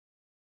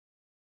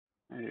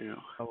There you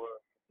go. Our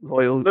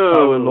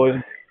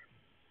No,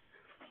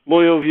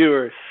 loyal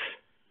viewers,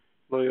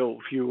 loyal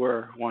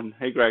viewer one.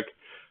 Hey, Greg.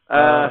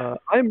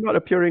 I'm not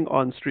appearing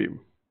on stream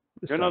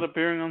this You're not time.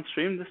 appearing on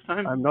stream this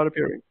time. I'm not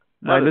appearing.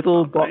 My That is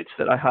little not box right.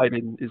 that I hide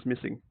in is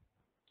missing.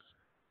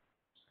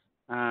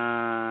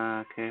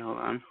 Okay, hold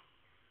on.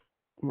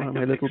 My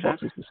little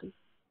box is missing.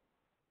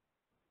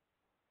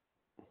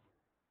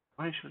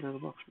 Why is your little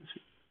box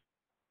missing?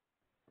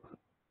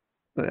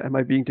 Am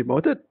I being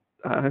demoted?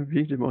 I'm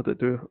being demoted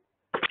to.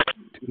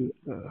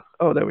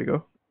 Oh, there we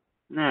go.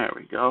 There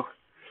we go.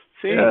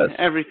 See, Yes.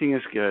 everything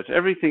is good.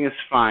 Everything is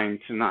fine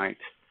tonight.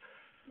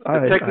 The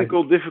I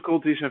technical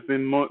difficulties have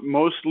been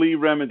mostly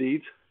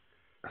remedied.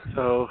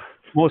 So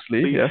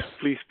mostly, please, yes.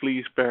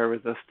 please bear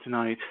with us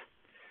tonight.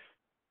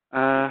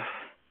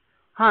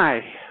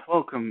 Hi,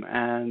 welcome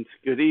and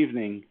good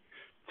evening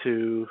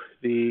to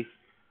the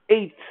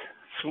 8th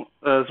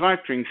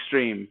Zwaardkring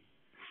stream.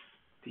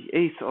 The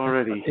 8th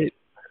already.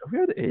 Are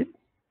we at 8?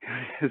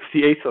 It's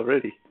the 8th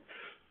already.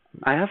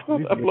 I have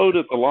not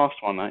uploaded the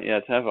last one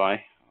yet, have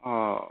I?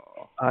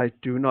 Oh. I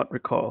do not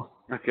recall.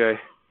 Okay.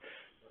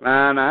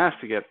 Man, I have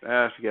to get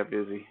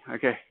busy.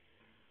 Okay.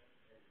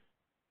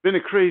 Been a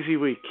crazy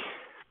week,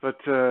 but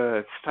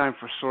it's time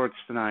for swords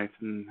tonight.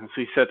 And as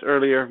we said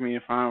earlier, me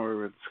and Fran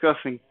were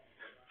discussing,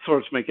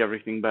 swords make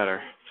everything better.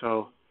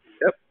 So,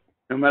 yep.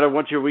 No matter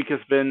what your week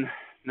has been,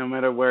 no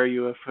matter where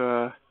you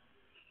have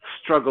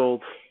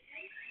struggled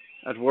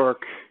at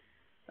work,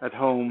 at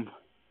home,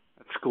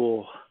 at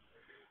school,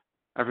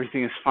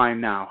 everything is fine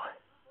now.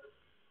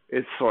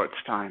 It's swords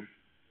time.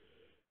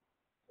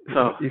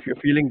 So, if you're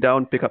feeling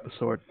down, pick up a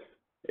sword.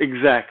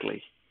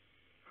 Exactly.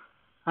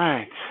 All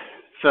right.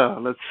 So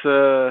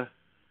let's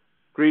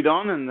greet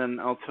on, and then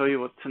I'll tell you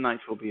what tonight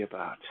will be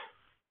about.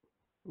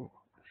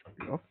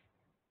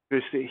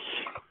 Grüß dich.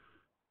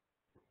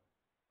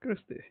 Grüß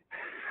dich.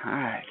 All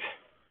right.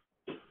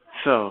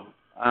 So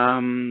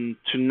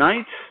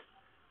tonight,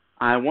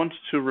 I wanted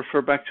to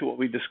refer back to what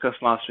we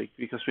discussed last week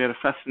because we had a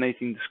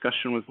fascinating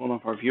discussion with one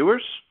of our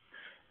viewers,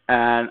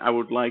 and I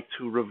would like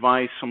to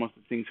revise some of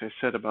the things I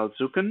said about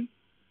Zucken.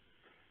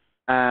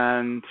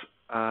 And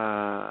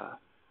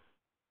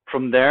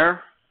from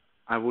there,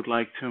 I would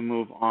like to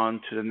move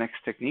on to the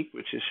next technique,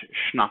 which is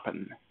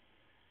Schnappen.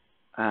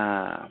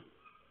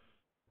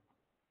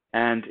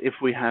 And if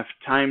we have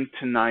time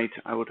tonight,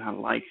 I would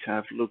like to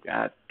have a look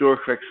at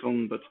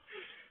Durchwechseln, but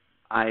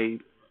I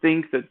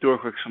think that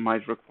Durchwechseln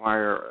might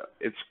require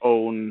its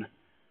own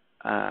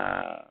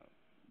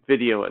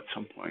video at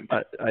some point.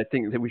 I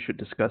think that we should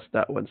discuss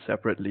that one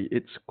separately.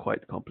 It's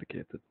quite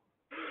complicated.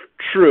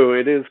 True,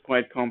 it is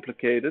quite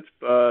complicated,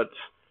 but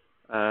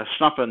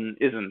Schnappen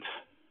isn't.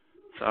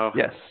 So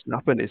yes,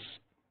 Schnappen is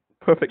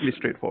perfectly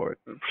straightforward.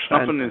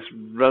 Schnappen is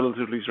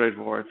relatively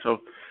straightforward.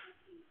 So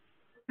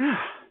yeah,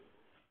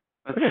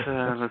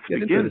 let's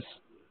begin.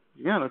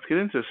 Yeah, let's get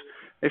into this.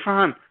 Hey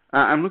Farhan,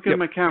 I'm looking at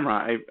my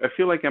camera. I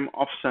feel like I'm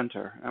off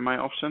center. Am I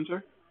off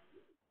center?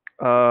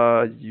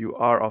 You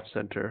are off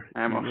center.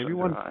 I am off maybe center.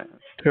 Want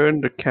to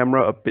turn the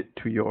camera a bit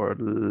to your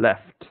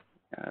left.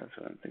 Yeah, that's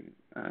what I'm thinking.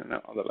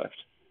 No, other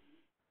left.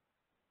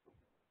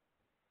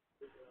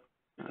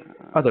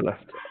 Other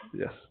left,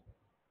 yes.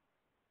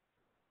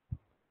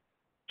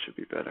 Should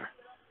be better.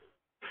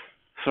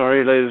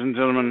 Sorry, ladies and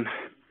gentlemen.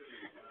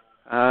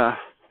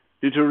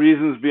 Due to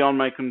reasons beyond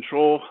my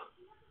control,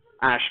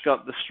 Ash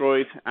got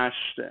destroyed. Ash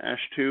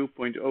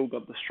 2.0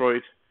 got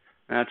destroyed.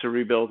 I had to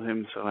rebuild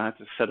him, so I had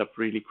to set up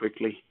really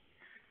quickly.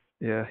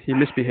 Yeah, he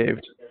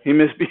misbehaved. He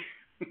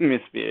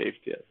misbehaved,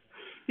 yes.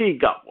 He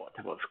got what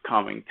was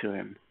coming to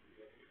him.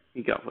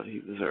 He got what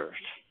he deserved.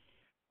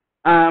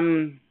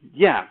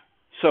 Yeah,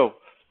 so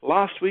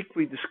last week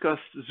we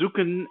discussed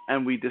Zucken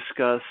and we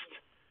discussed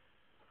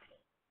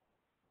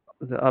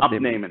the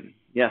Abnehmen.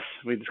 Yes,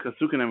 we discussed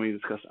Zucken and we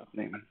discussed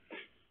Abnehmen.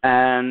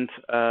 And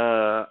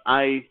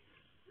I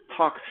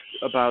talked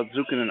about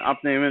Zucken and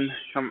Abnehmen.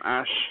 Come,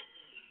 Ash,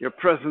 your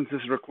presence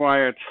is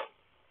required.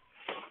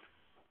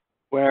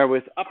 Where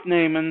with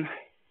Abnehmen,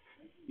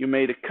 you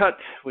made a cut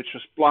which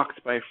was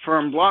blocked by a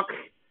firm block,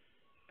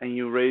 and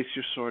you raised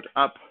your sword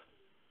up,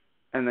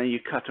 and then you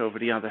cut over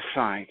the other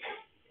side.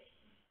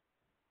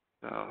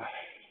 So,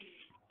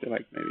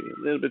 like maybe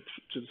a little bit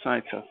to the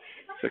side. So,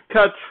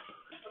 cut,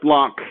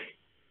 block,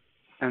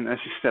 and as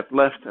you step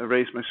left, I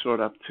raise my sword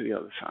up to the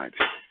other side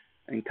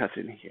and cut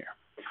in here.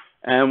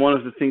 And one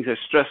of the things I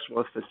stressed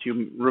was that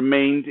you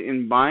remained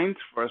in bind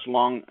for as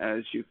long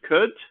as you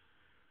could,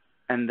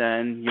 and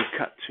then you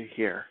cut to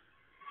here.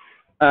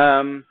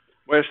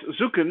 Whereas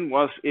Zucken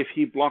was if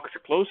he blocked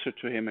closer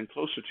to him and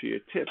closer to your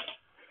tip,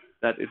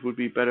 that it would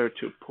be better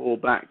to pull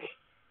back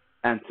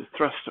and to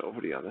thrust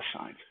over the other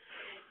side.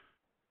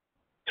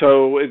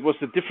 So it was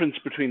the difference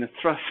between a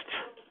thrust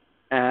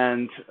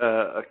and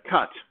a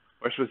cut.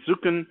 Whereas with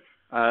Zucken,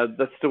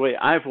 that's the way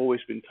I've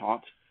always been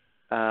taught,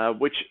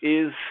 which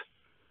is,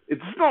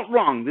 it's not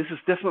wrong. This is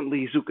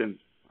definitely Zucken,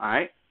 all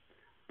right?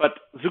 But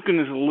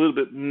Zucken is a little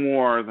bit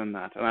more than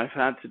that, and I've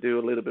had to do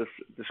a little bit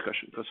of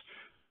discussion because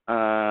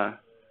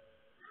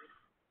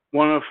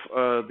one of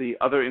the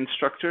other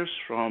instructors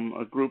from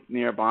a group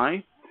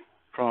nearby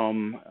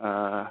from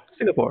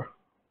Singapore.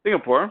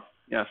 Singapore.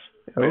 Yes.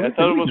 Yeah, Wait, I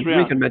thought it was we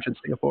Riyadh. can mention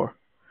Singapore.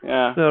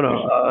 Yeah.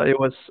 No, it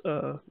was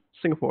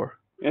Singapore.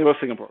 It was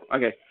Singapore.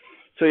 Okay.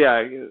 So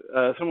yeah,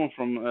 someone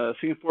from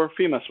Singapore,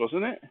 famous,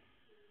 wasn't it?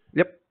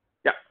 Yep.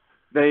 Yeah.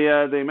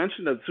 They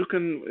mentioned that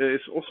Zucken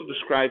is also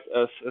described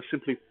as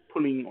simply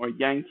pulling or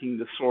yanking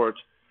the sword,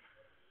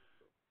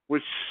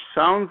 which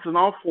sounds an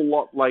awful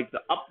lot like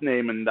the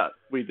upnemen that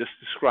we just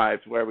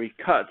described, where we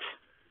cut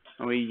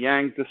and we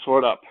yank the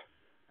sword up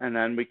and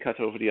then we cut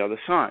over the other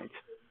side.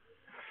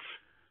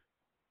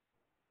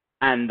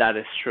 And that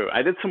is true.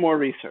 I did some more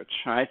research,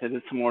 right? I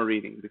did some more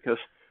reading because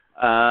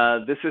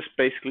this is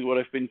basically what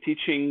I've been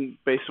teaching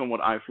based on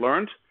what I've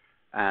learned,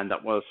 and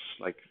that was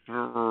like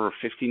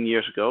 15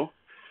 years ago.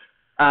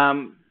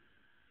 And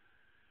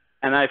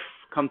I've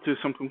come to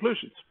some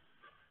conclusions.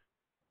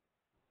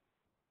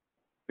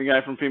 The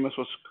guy from Famous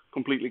was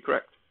completely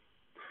correct.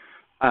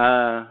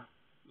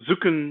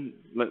 Zucken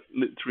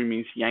literally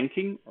means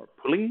yanking or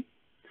pulling,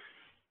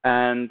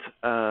 and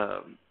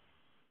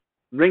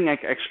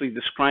Ringeck actually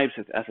describes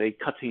it as a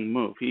cutting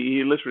move.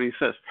 He literally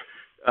says,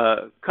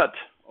 cut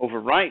over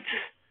right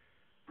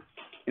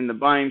in the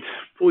bind,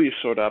 pull your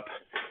sword up,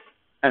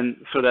 and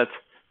so that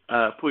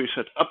pull your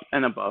sword up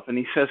and above. And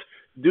he says,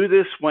 do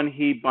this when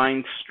he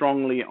binds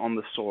strongly on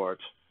the sword.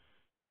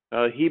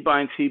 He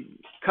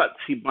cuts,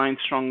 he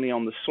binds strongly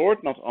on the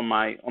sword, not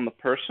on the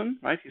person,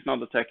 right? He's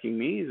not attacking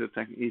me,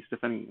 he's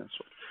defending the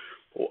sword.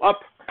 Pull up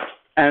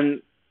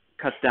and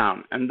cut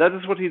down. And that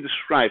is what he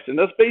describes. And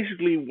that's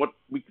basically what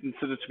we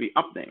consider to be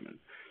upnemen.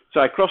 So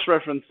I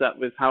cross-referenced that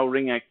with how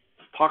Ringeck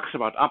talks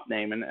about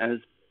upnemen, and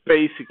it's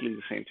basically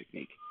the same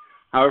technique.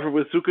 However,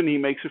 with Zucken, he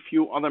makes a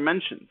few other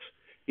mentions.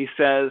 He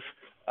says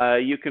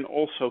you can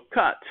also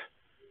cut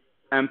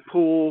and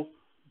pull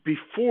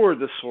before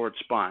the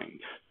sword's bind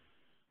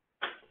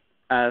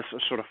as a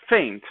sort of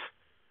feint.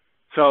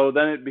 So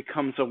then it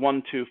becomes a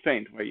 1-2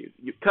 feint, where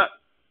you cut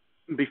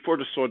before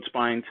the sword's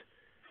bind,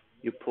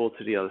 you pull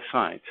to the other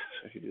side.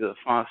 So if you do that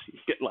fast, you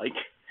get like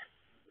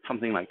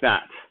something like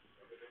that.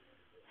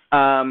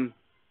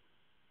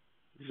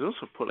 This is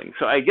also pulling.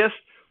 So I guess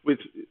with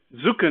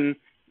Zucken,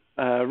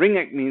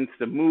 Ringeck means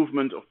the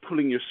movement of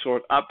pulling your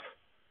sword up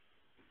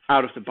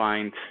out of the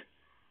bind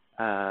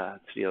to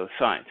the other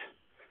side.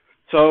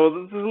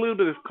 So there's a little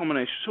bit of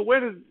combination.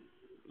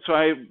 So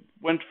I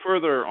went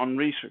further on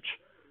research,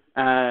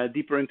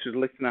 deeper into the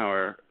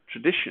Lichtenauer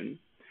tradition,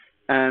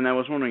 and I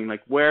was wondering,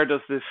 like,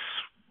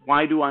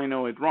 why do I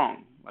know it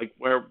wrong? Like,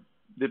 where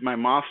did my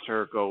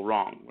master go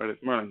wrong? Where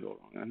did Merlin go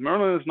wrong? And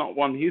Merlin is not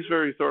one. He's a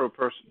very thorough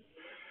person.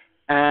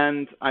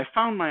 And I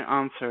found my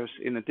answers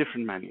in a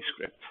different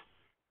manuscript.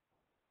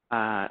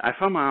 I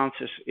found my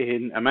answers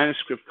in a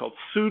manuscript called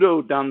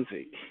Psuedo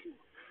Danzig.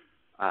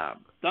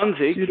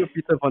 Psuedo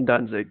Peter von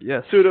Danzig,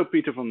 yes. Psuedo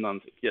Peter von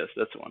Danzig, yes,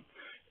 that's the one.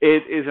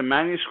 It is a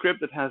manuscript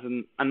that has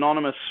an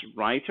anonymous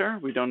writer.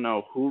 We don't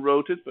know who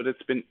wrote it, but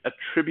it's been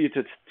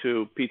attributed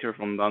to Peter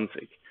von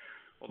Danzig,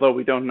 although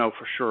we don't know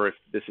for sure if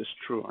this is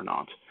true or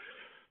not.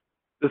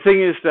 The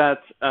thing is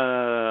that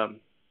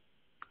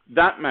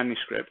that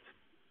manuscript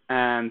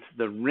and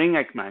the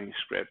Ringeck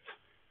manuscript,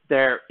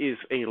 there is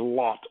a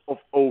lot of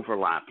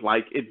overlap.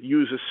 Like it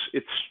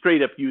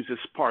straight up uses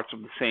parts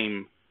of the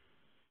same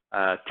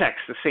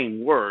text, the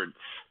same words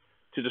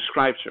to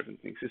describe certain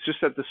things. It's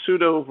just that the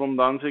Psuedo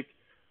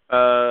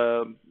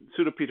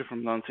Peter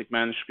von Danzig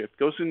manuscript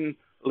goes in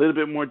a little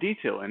bit more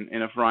detail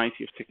in a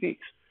variety of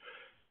techniques.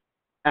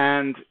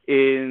 And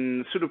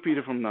in Psuedo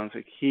Peter von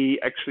Danzig, he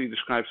actually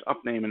describes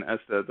upnemen as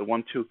the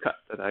 1-2 cut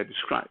that I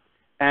described.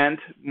 And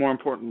more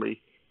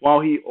importantly, while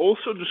he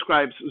also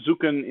describes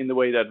Zucken in the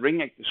way that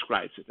Ringeck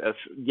describes it, as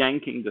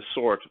yanking the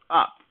sword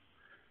up,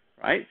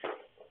 right?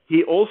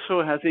 He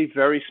also has a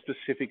very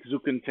specific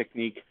Zucken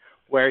technique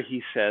where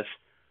he says,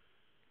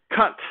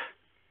 cut,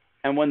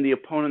 and when the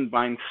opponent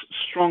binds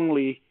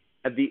strongly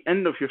at the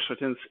end of your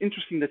sword, and it's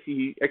interesting that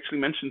he actually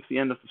mentions the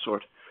end of the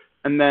sword,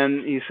 and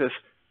then he says,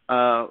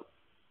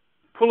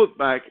 pull it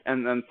back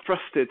and then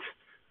thrust it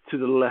to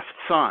the left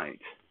side,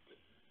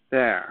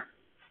 there.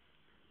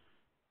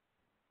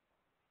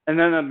 And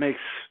then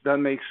that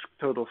makes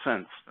total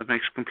sense. That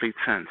makes complete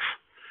sense.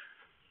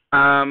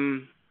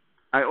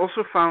 I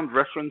also found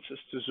references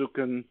to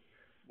Zucken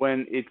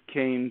when it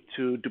came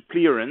to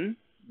duplieren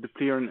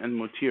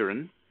and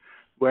motieren,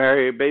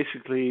 where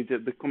basically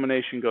the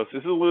combination goes.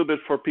 This is a little bit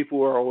for people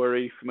who are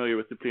already familiar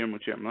with duplieren and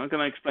motieren. I'm not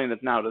going to explain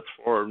that now. That's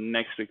for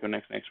next week or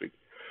next week.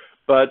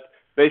 But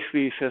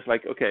basically he says,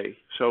 like, okay,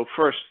 so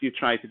first you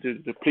try to do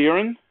the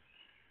duplieren,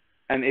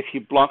 and if he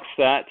blocks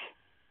that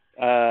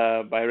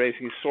by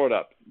raising his sword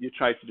up, you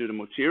try to do the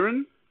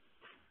motieren,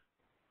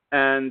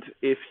 and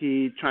if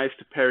he tries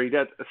to parry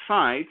that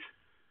aside,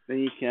 then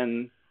you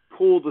can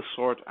pull the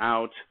sword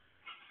out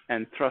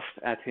and thrust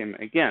at him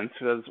again.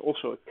 So that is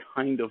also a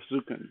kind of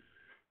Zucken,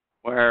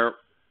 where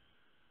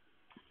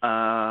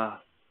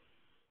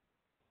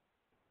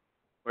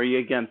you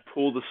again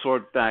pull the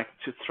sword back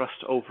to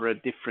thrust over a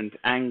different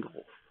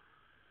angle.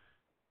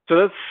 So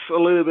that's a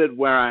little bit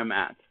where I'm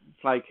at.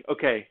 It's like,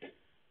 okay,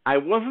 I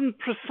wasn't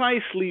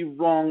precisely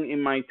wrong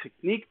in my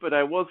technique, but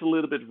I was a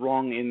little bit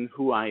wrong in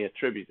who I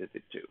attributed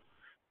it to.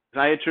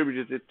 I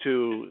attributed it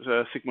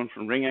to Sigmund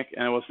Ringeck,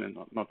 and it was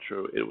not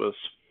true. It was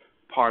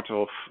part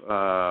of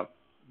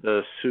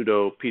the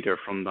Psuedo Peter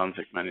von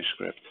Danzig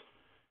manuscript,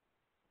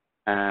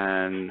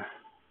 and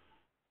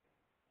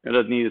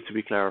that needed to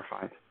be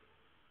clarified.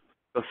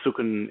 The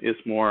Zucken is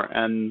more,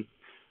 and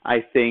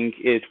I think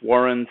it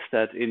warrants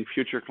that in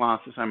future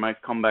classes I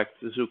might come back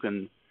to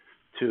Zucken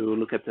to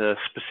look at the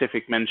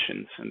specific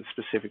mentions and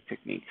specific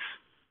techniques,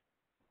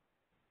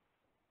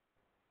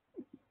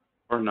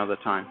 or another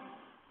time.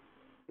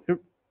 Yep.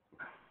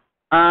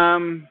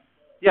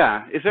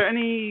 Yeah, is there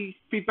any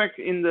feedback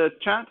in the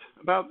chat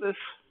about this,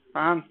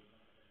 Farhan?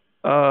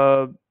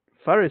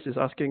 Faris is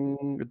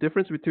asking the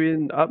difference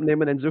between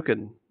Abnehmen and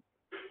Zucken.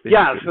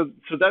 Yeah,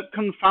 so that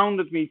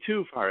confounded me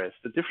too, Faris.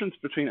 The difference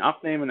between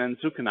Abnehmen and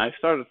Zucken. I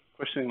started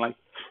questioning, like,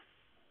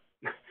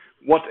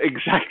 what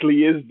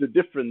exactly is the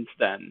difference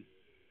then?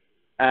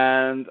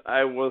 And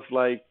I was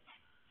like,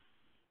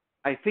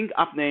 I think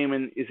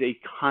Abnehmen is a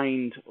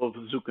kind of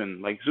Zucken.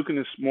 Like, Zucken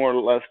is more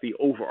or less the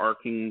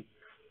overarching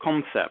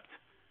concept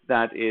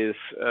that is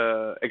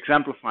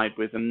exemplified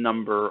with a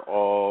number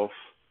of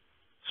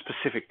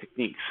specific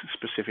techniques,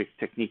 specific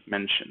technique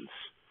mentions.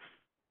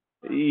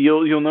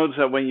 You'll notice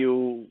that when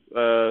you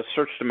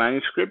search the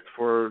manuscript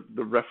for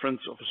the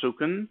reference of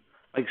Zucken,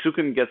 like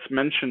Zucken gets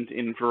mentioned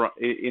in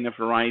a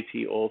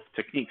variety of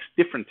techniques,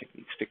 different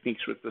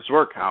techniques with the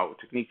Zwaardkring,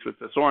 techniques with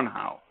the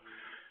Zornhau,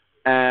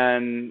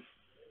 and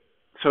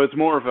so it's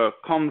more of a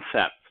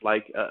concept,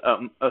 like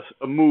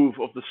a move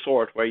of the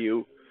sword where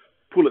you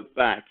pull it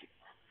back,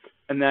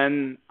 and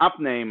then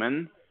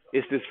Abnehmen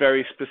is this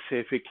very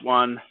specific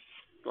one,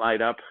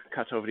 glide up,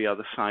 cut over the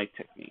other side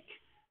technique,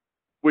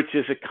 which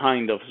is a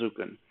kind of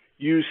Zucken.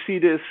 You see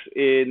this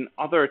in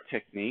other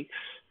techniques.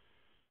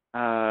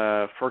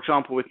 For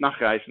example, with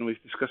Nachreisen,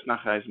 we've discussed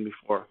Nachreisen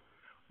before,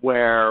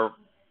 where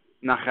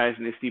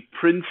Nachreisen is the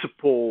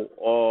principle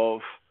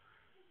of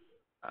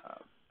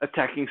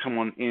attacking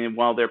someone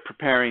while they're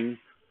preparing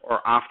or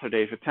after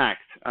they've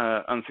attacked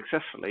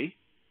unsuccessfully.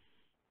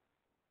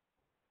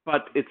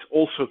 But it's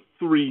also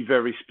 3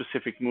 very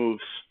specific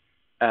moves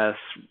as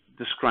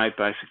described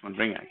by Sigmund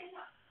Ringeck.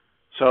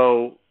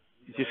 So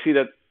you see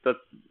that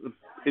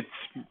it's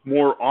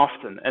more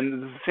often.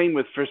 And the same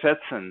with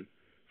versetzen.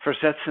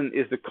 Versetzen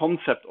is the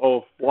concept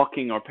of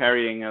blocking or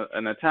parrying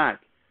an attack,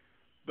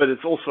 but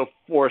it's also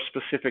 4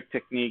 specific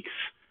techniques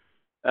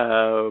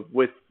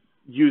with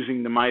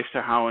using the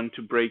Meisterhauen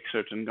to break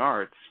certain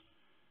guards.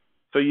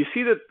 So you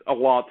see that a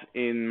lot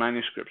in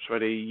manuscripts where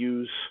they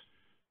use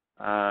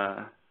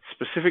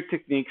specific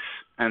techniques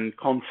and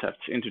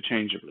concepts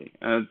interchangeably.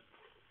 It's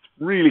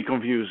really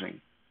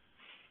confusing.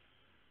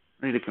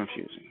 Really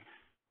confusing.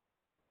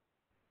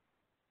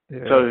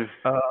 Yeah. So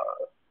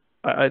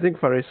I think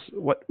Faris,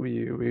 what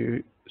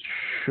we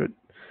should.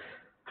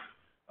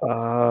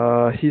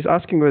 He's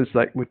asking was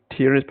like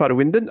Mutieren is part of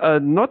Winden.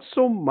 Not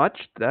so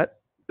much that.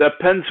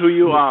 Depends who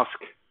you ask.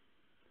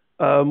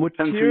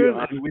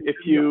 Mutieren and Winden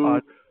if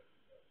you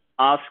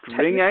ask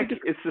Ringeck,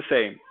 it's the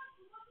same.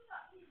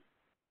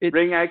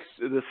 Ringeck,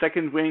 the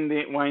second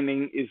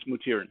winding is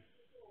Mutieren.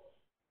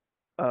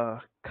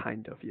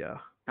 Kind of, yeah.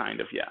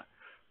 Kind of, yeah.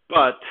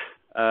 But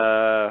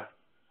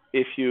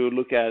if you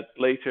look at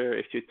later,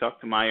 if you talk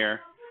to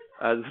Meyer,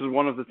 this is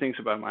one of the things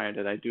about Meyer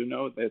that I do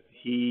know, that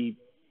he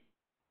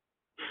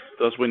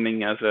does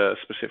winding as a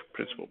specific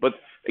principle. But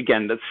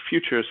again, that's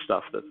future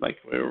stuff. That's like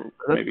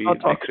maybe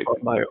next week.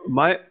 Meyer.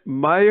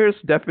 Meyer's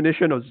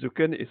definition of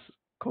Zucken is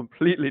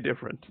completely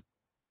different.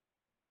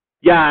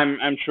 Yeah,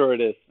 I'm sure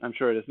it is. I'm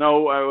sure it is.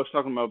 No, I was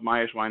talking about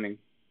Meyer's winding.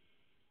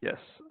 Yes.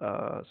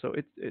 So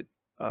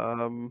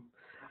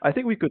I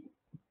think we could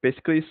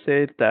basically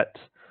say that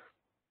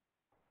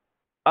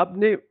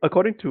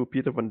according to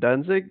Peter von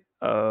Danzig,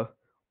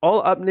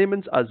 all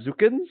Abnehmens are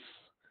Zuckens.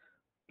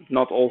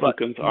 Not all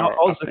Zuckens are. Not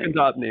all Zuckens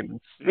are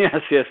Abnehmens.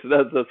 Yes,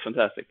 that's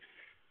fantastic.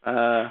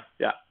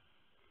 Yeah.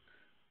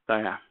 So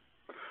yeah.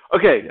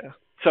 Okay. Yeah.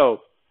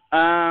 So,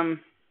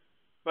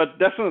 but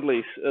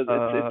definitely,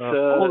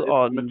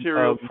 it's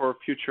material for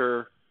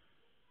future.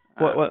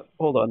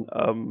 Hold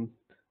on.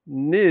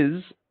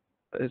 Niz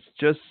is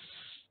just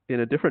in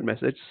a different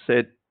message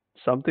said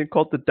something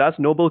called the Das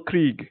Nobel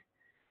Krieg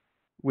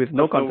with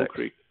no context.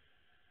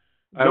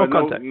 No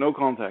context. No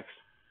context.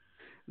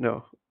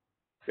 No.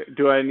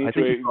 Do I need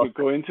to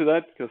go into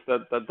that? Because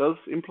that does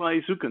imply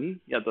Zucken.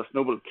 Yeah, Das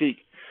Nobel Krieg.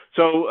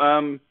 So,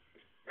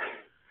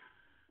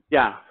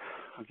 yeah.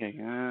 Okay.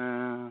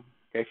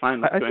 Okay,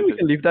 fine. I think we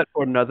can leave that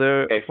for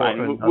another. Okay,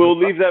 fine. We'll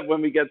leave that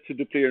when we get to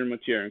Duplieren and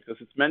Mutieren, because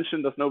it's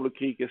mentioned. Das Nobel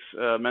Krieg is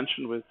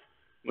mentioned with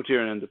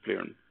Mutieren and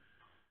Duplieren.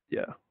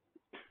 Yeah.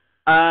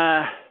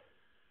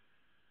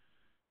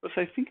 But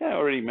I think I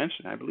already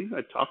mentioned. I believe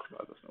I talked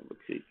about Das Nobel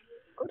Krieg.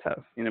 Could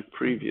have in a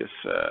previous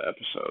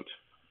episode.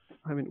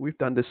 I mean, we've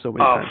done this so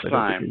many times. I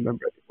don't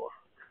remember anymore.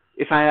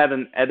 If I had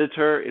an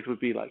editor, it would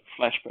be like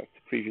flashback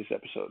to previous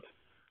episode.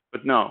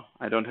 But no,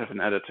 I don't have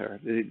an editor.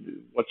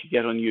 What you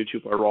get on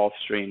YouTube are raw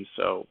streams,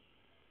 so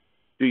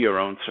do your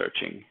own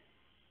searching,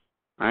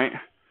 right?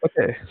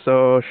 Okay,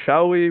 so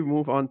shall we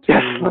move on to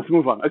Yeah, let's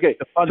move on. Okay,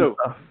 the fun so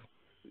stuff?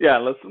 yeah,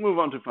 let's move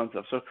on to fun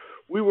stuff. So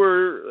we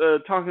were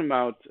talking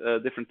about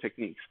different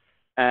techniques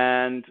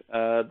and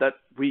that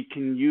we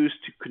can use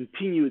to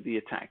continue the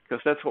attack,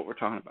 because that's what we're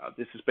talking about.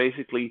 This is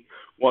basically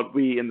what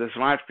we in the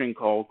Zwaardkring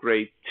call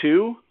grade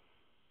 2,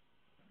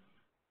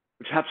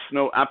 which has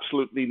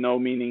absolutely no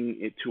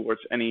meaning towards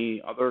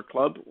any other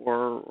club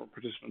or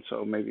participant,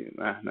 so maybe,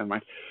 never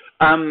mind.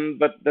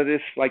 But that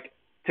is like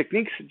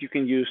techniques that you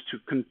can use to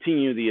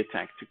continue the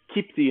attack, to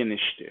keep the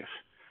initiative.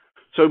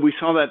 So we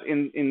saw that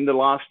in the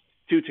last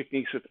 2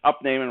 techniques with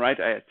up, name, and right.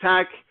 I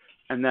attack,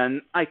 and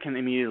then I can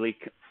immediately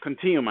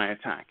continue my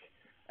attack.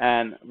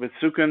 And with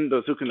Zucken,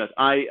 the Zucken that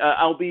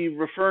I'll be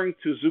referring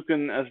to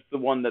Zucken as the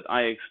one that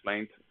I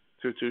explained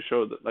to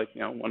show that, like,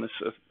 you know, one is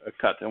a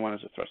cut and one is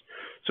a thrust.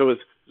 So with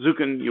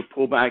Zucken, you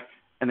pull back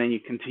and then you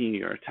continue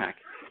your attack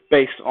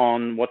based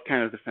on what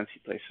kind of defense he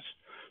places.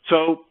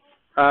 So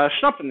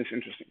Schnappen is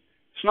interesting.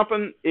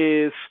 Schnappen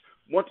is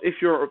what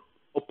if your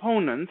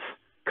opponent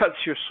cuts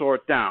your sword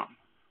down?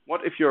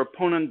 What if your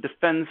opponent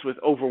defends with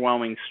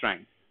overwhelming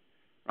strength?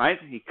 Right?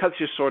 He cuts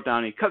your sword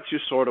down, he cuts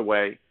your sword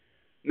away.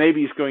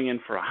 Maybe he's going in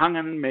for a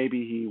hangen, maybe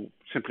he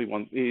simply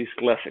he's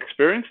less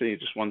experienced and he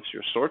just wants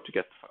your sword to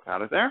get the fuck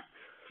out of there.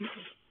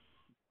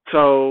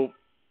 So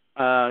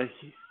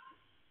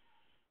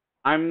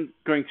I'm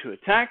going to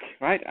attack,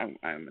 right?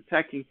 I'm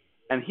attacking,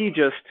 and he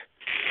just,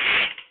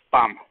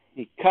 bam,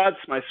 he cuts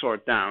my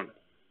sword down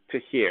to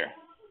here,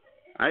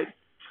 right?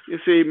 You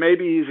see,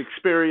 maybe he's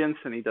experienced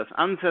and he does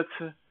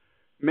Ansätze.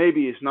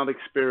 Maybe he's not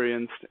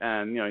experienced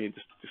and, you know, he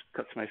just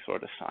cuts my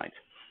sword aside.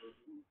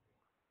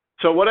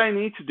 So what I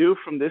need to do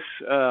from this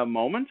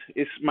moment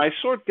is my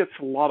sword gets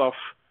a lot of,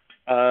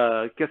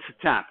 gets a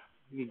tap.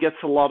 He gets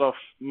a lot of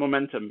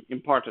momentum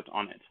imparted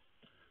on it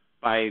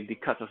by the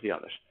cut of the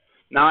others.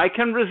 Now I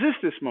can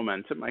resist this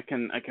momentum. I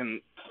can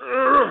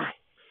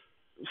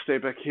stay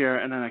back here,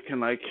 and then I can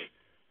like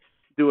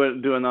do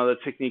another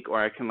technique,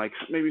 or I can like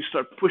maybe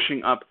start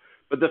pushing up.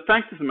 But the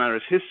fact of the matter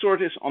is, his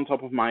sword is on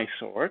top of my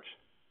sword,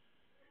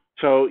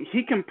 so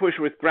he can push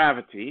with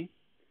gravity,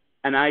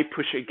 and I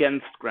push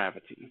against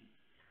gravity.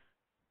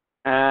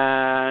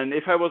 And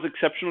if I was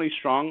exceptionally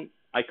strong,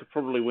 I could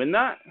probably win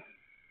that.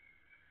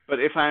 But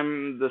if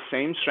I'm the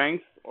same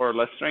strength or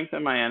less strength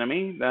than my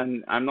enemy,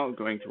 then I'm not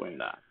going to win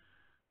that.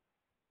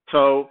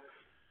 So,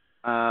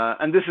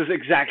 and this is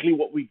exactly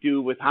what we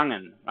do with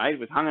hangen, right?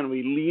 With hangen,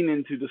 we lean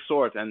into the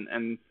sword,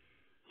 and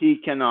he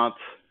cannot,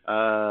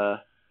 and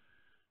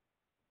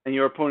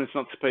your opponent's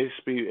not supposed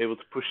to be able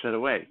to push that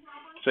away.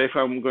 So if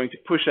I'm going to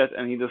push that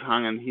and he does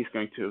hangen, he's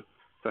going to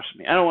thrust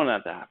me. I don't want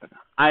that to happen.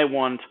 I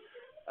want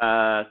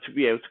to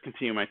be able to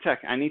continue my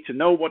attack. I need to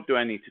know what do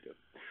I need to do.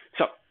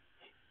 So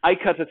I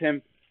cut at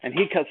him, and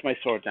he cuts my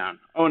sword down.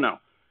 Oh no.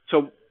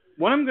 So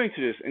what I'm going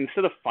to do is,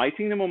 instead of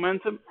fighting the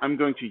momentum, I'm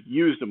going to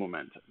use the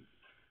momentum.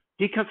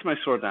 He cuts my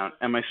sword down,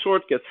 and my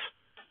sword gets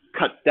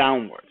cut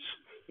downwards.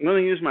 I'm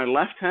going to use my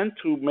left hand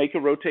to make a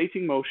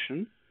rotating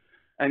motion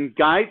and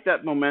guide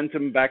that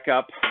momentum back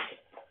up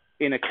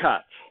in a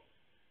cut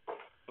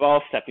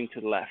while stepping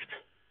to the left.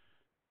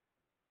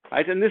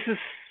 Right? And this is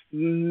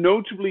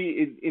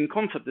notably, in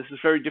concept, this is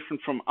very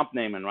different from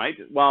upnemen, right?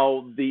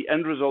 While the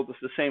end result is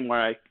the same,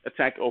 where I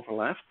attack over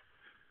left,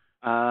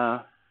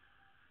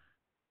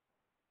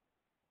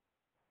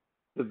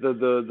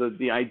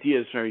 the idea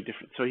is very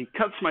different. So he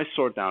cuts my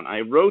sword down.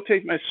 I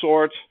rotate my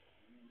sword,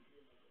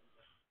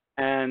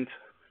 and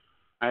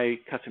I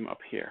cut him up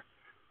here,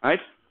 right?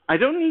 I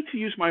don't need to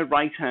use my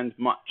right hand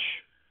much,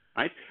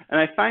 right? And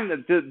I find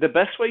that the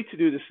best way to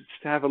do this is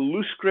to have a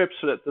loose grip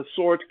so that the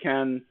sword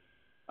can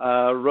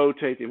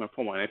rotate in my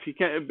pommel. And if you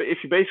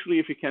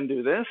can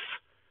do this,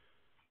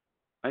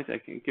 right, I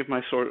can give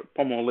my sword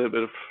pommel a little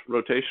bit of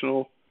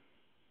rotational,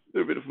 a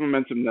little bit of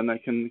momentum, then I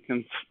can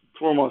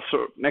throw my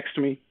sword next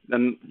to me,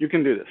 then you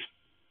can do this.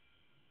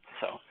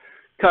 So,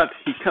 cut,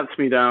 he cuts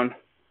me down.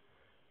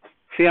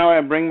 See how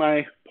I bring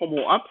my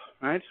pommel up,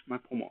 right? My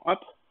pommel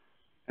up,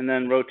 and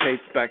then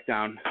rotates back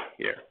down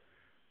here.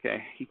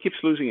 Okay, he keeps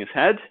losing his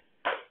head.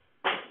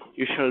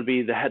 You shall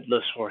be the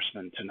headless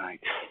horseman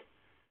tonight.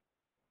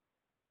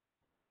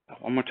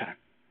 One more time,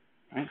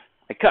 right?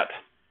 I cut.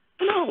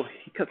 No,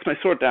 he cuts my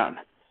sword down.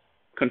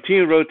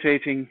 Continue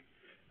rotating.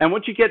 And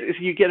what you get is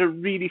you get a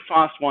really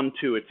fast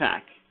 1-2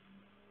 attack,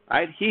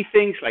 right? He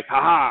thinks like,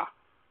 haha,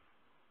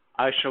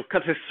 I shall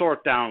cut his sword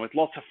down with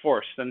lots of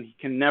force, then he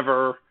can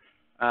never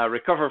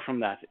recover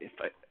from that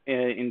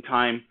in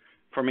time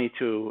for me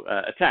to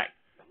attack.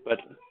 But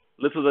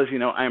little does he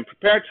know, I am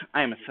prepared.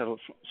 I am a settled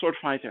sword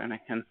fighter, and I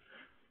can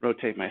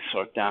rotate my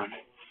sword down.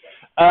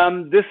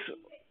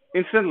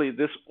 Incidentally,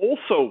 this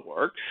also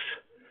works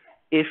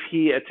if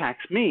he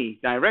attacks me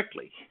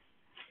directly.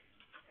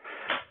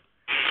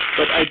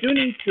 But I do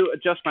need to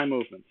adjust my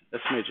movement a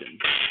smidgen.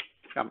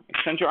 Come,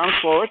 extend your arms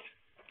forward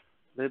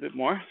a little bit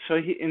more.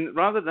 So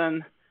rather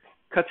than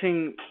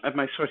cutting at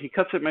my sword. He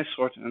cuts at my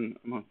sword, and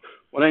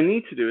what I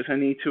need to do is I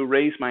need to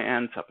raise my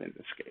hands up in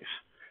this case,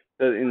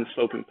 in the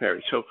sloping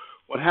parry. So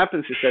what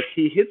happens is that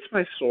he hits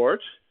my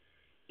sword.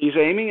 He's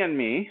aiming at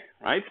me,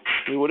 right?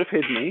 He would have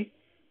hit me,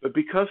 but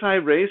because I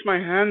raise my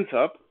hands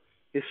up,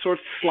 his sword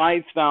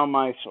slides down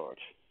my sword.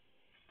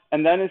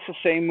 And then it's the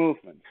same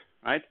movement,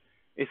 right?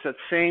 It's that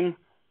same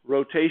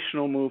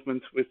rotational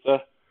movement with the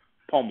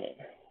pommel.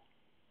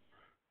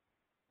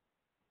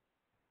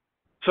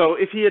 So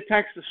if he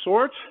attacks the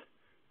sword,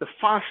 the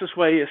fastest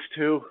way is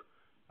to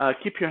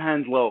keep your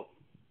hand low,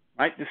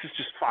 right? This is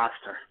just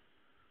faster.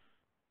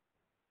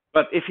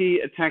 But if he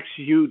attacks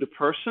you, the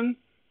person,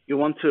 you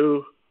want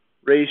to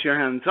raise your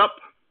hands up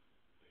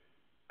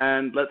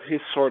and let his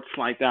sword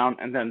slide down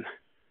and then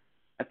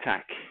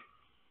attack.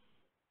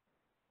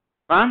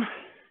 Ram,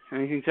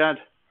 anything to add?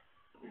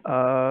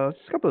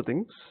 Just a couple of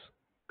things.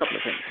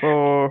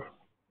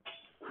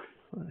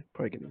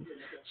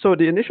 So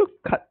the initial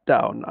cut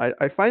down,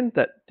 I find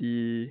that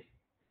the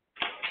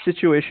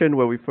situation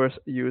where we first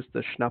use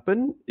the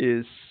Schnappen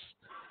is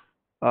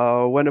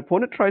when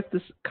opponent tries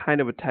this kind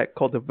of attack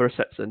called the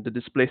Versetzen, the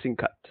displacing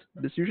cut.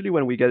 This is usually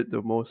when we get it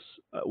the most,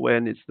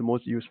 when it's the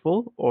most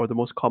useful or the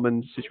most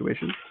common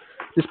situation.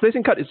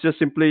 Displacing cut is just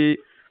simply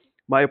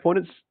my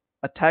opponent's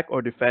attack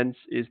or defense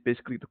is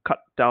basically to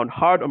cut down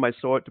hard on my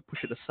sword to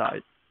push it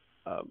aside.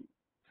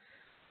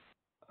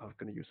 I'm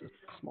going to use a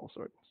small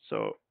sword.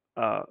 So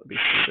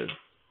basically,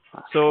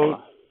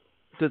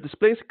 the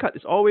displacing cut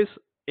is always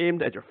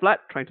aimed at your flat,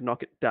 trying to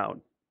knock it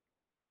down.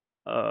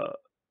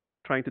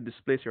 Trying to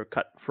displace your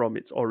cut from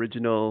its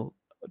original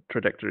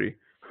trajectory.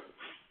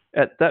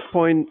 At that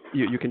point,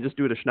 you can just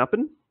do the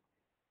Schnappen,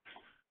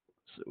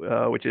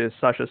 which is,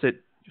 Sasha said,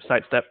 you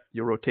sidestep,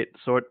 you rotate the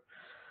sword.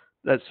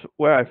 That's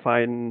where I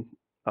find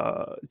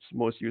it's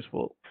most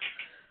useful.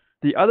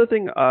 The other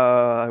thing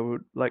I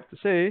would like to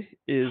say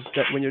is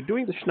that when you're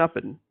doing the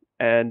Schnappen,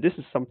 and this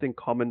is something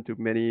common to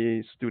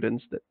many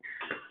students that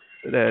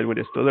when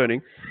they're still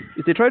learning,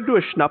 is they try to do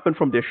a Schnappen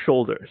from their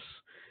shoulders,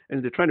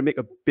 and they're trying to make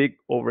a big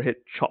overhead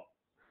chop,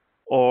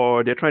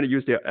 or they're trying to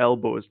use their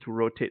elbows to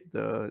rotate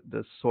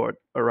the sword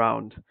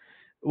around.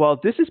 While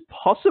this is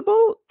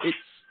possible, it's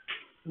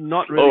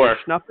not really a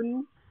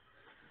Schnappen,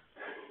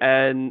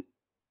 and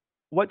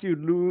what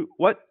you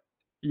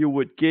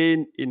would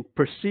gain in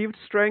perceived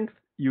strength,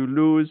 you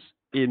lose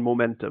in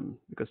momentum,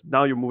 because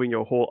now you're moving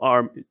your whole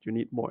arm, you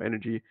need more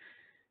energy.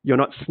 You're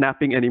not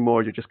snapping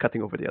anymore, you're just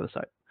cutting over the other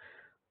side.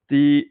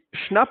 The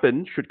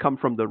Schnappen should come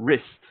from the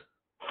wrist,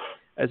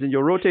 as in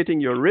you're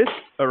rotating your wrist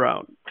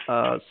around.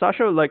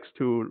 Sasha likes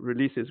to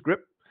release his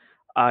grip.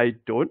 I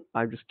don't.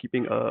 I'm just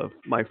keeping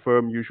my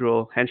firm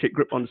usual handshake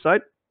grip on the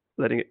side,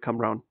 letting it come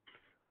round.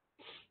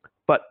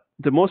 But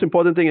the most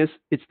important thing is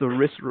it's the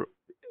wrist.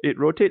 It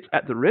rotates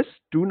at the wrist.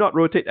 Do not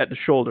rotate at the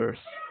shoulders.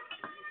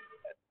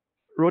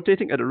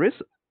 Rotating at the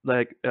wrist,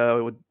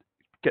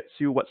 gets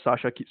you what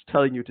Sasha keeps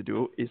telling you to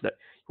do, is that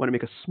you want to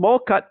make a small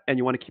cut and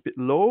you want to keep it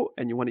low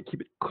and you want to keep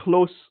it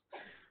close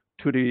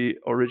to the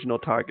original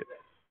target.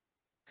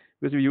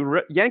 Because if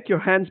you yank your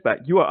hands back,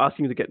 you are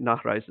asking to get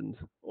Nachreisen,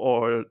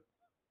 or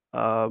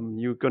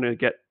you're going to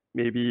get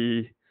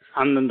maybe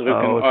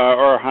Handendrücken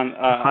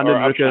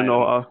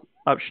or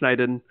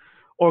Abschneiden,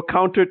 or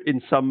countered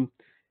in some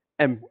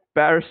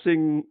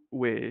embarrassing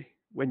way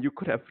when you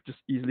could have just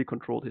easily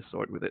controlled his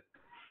sword with it.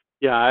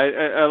 Yeah,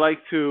 I like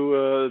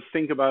to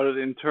think about it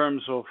in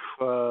terms of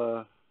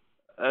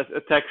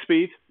attack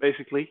speed,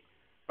 basically,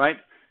 right?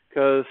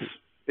 Because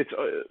it's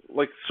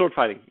like sword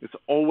fighting. It's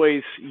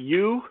always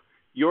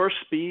your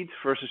speed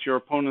versus your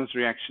opponent's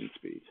reaction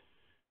speed,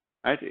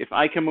 right? If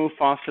I can move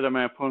faster than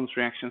my opponent's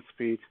reaction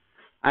speed,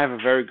 I have a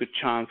very good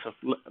chance of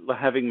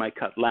having my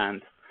cut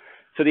land.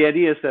 So the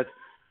idea is that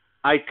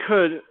I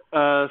could,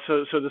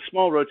 so the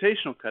small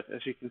rotational cut,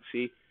 as you can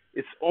see,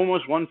 it's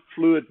almost one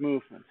fluid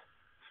movement.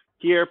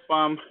 Here,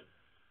 bump,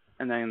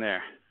 and then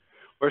there.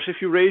 Whereas if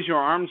you raise your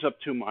arms up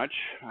too much,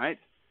 right,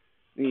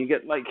 then you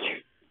get like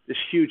this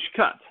huge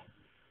cut.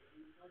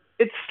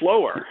 It's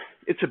slower.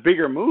 It's a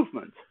bigger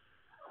movement.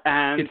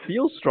 And it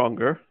feels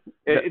stronger.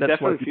 It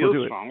definitely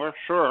feels stronger,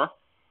 sure.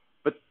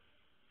 But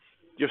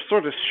your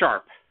sword is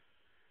sharp.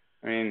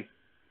 I mean,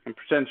 and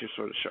pretend your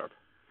sword is sharp.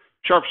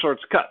 Sharp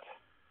swords cut,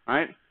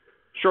 right?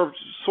 Sharp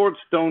swords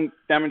don't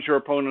damage your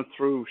opponent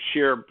through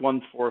sheer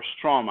blunt force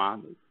trauma.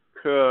 They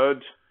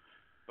could,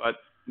 but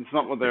it's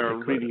not what they're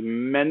really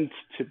meant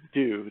to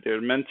do.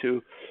 They're meant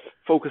to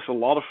focus a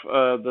lot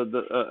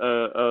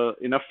of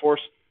enough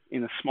force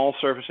in a small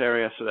surface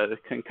area so that it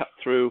can cut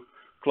through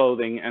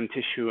clothing and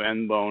tissue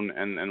and bone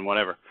and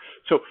whatever.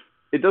 So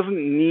it doesn't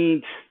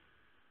need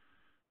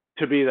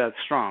to be that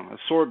strong. A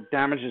sword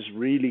damages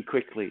really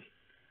quickly.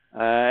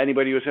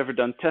 Anybody who's ever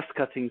done test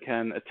cutting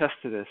can attest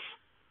to this.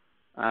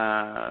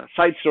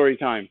 Side story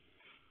time.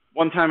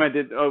 One time I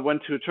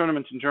went to a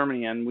tournament in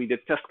Germany and we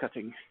did test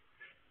cutting.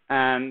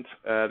 And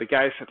the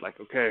guy said, like,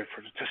 okay, for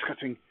the test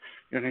cutting,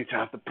 you need to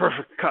have the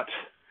perfect cut.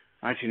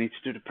 Right? You need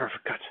to do the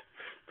perfect cut.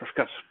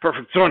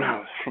 Perfect zone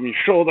house from your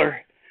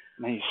shoulder,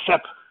 and then you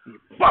step, and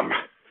you bum.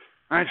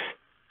 Right?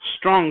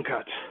 strong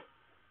cut.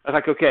 I was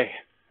like, okay.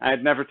 I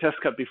had never test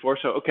cut before,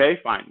 so okay,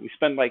 fine. We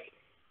spent like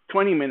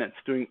 20 minutes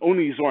doing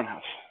only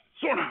Zornhaus.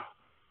 Zornhaus!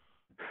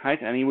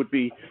 Right? And he would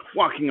be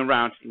walking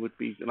around, he would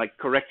be like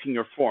correcting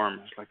your form.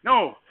 It's like,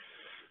 no,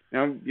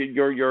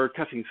 you're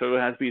cutting, so it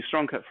has to be a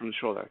strong cut from the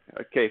shoulder.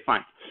 Okay,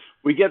 fine.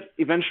 We get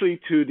eventually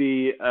to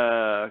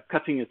the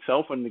cutting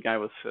itself when the guy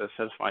was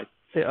satisfied.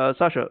 Hey,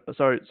 Sasha,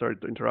 sorry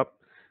to interrupt,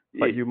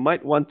 but you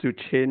might want to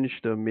change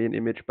the main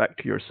image back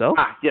to yourself.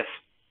 Ah, yes.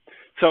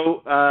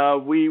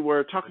 So we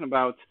were talking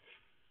about.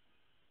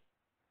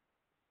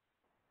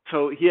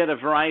 So he had a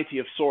variety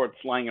of swords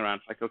lying around.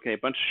 Like, okay, a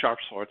bunch of sharp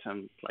swords,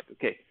 and like,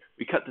 okay,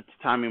 we cut the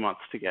tatami mats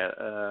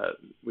together.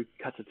 We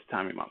cut the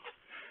tatami mats,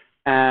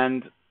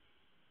 and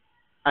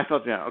I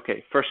thought, yeah,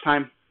 okay, first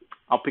time,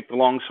 I'll pick the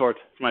long sword.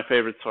 It's my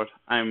favorite sword.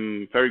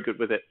 I'm very good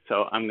with it,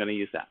 so I'm gonna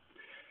use that.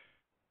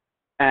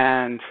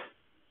 And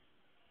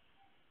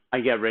I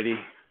get ready.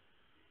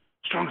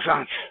 Strong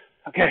sounds.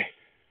 Okay,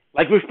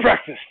 like we've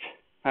practiced.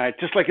 All right,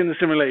 just like in the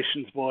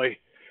simulations, boy.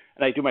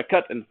 And I do my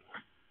cut, and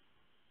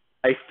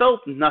I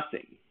felt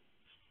nothing.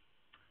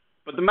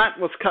 But the mat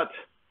was cut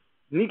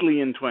neatly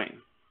in twain.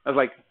 I was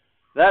like,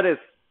 that is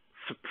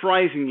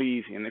surprisingly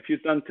easy. And if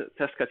you've done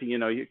test cutting, you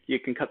know, you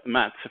can cut the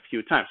mats a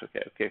few times.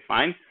 Okay,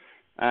 fine.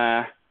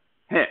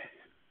 Hey,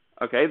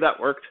 okay, that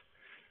worked.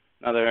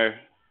 Another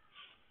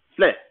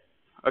flip.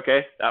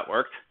 Okay, that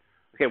worked.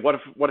 Okay, what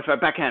if I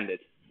backhanded?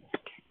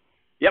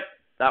 Yep,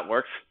 that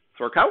works.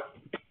 Sorkau?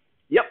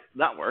 Yep,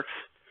 that works.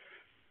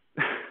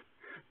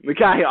 The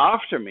guy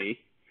after me,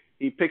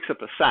 he picks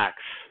up a sax,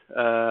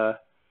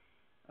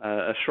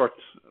 a short,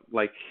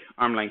 like,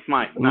 arm-length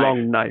knife.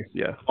 Long knife,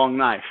 yeah. Long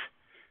knife.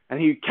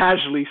 And he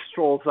casually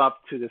strolls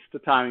up to this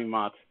tatami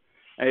mat,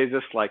 and he's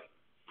just like,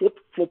 flop,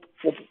 flop,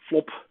 flop,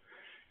 flop.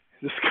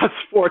 Just cuts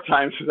 4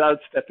 times without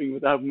stepping,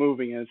 without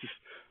moving, and it just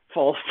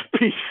falls to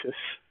pieces.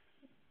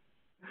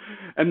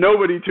 And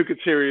nobody took it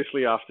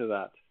seriously after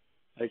that.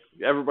 Like,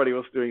 everybody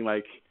was doing,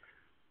 like,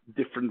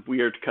 different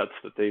weird cuts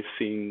that they've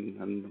seen,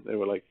 and they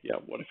were like, yeah,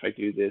 what if I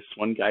do this?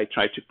 One guy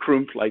tried to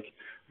crump, like,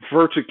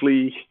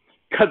 vertically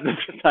cut the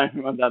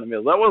tatami mat down the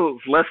middle. That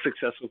was less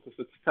successful because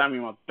the tatami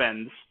mat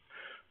bends,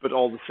 but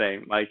all the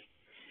same, like,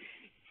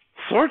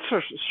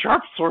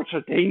 sharp swords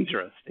are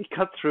dangerous. They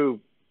cut through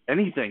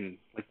anything,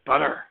 like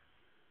butter.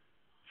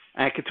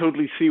 And I could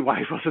totally see why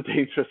it was a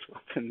dangerous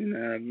weapon in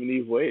a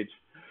medieval age.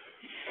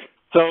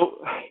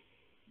 So,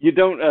 you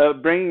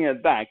don't, bringing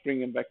it back to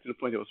the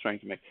point I was trying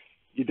to make,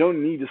 you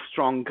don't need a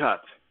strong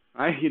cut,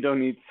 right? You don't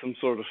need some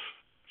sort of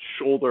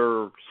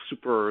shoulder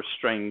super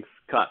strength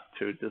cut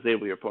to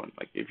disable your opponent.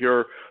 Like if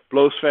you're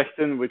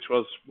blows-fechten, which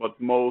was what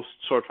most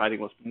sword fighting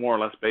was more or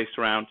less based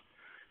around,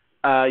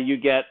 you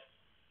get,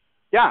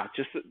 yeah,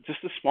 just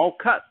a small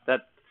cut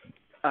that,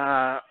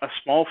 a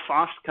small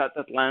fast cut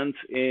that lands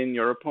in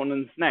your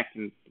opponent's neck,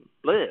 and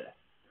bleh.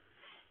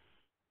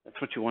 That's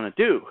what you want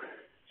to do.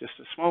 Just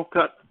a small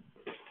cut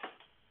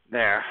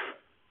there.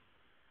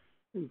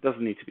 It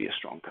doesn't need to be a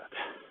strong cut.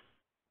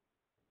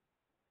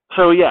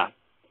 So yeah.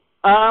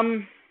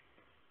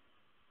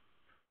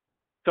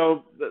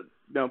 So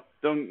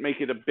don't make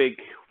it a big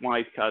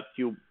wide cut.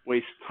 You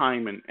waste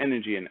time and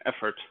energy and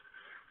effort,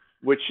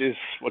 which is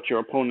what your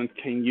opponent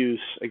can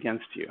use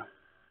against you.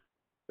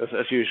 Because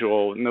as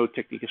usual, no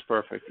technique is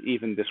perfect.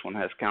 Even this one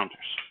has counters.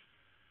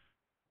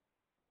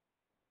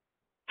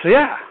 So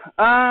yeah,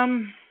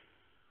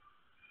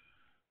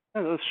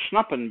 that's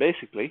Schnappen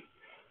basically.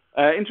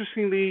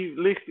 Interestingly,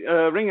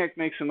 Ringeck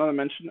makes another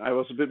mention. I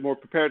was a bit more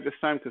prepared this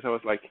time because I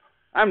was like,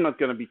 I'm not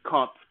going to be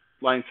caught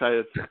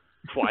blindsided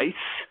twice.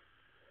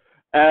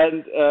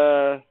 And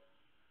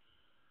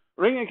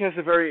Ringeck has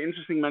a very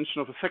interesting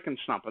mention of a second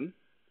Schnappen,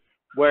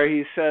 where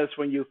he says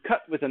when you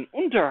cut with an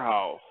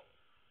Unterhau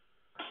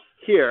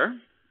here,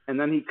 and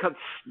then he cuts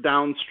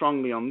down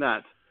strongly on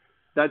that,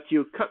 that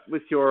you cut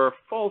with your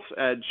false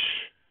edge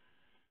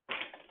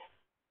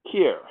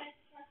here,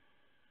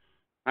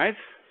 right?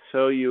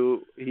 So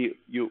you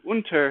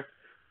unter,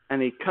 and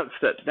he cuts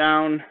that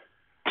down,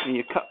 and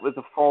you cut with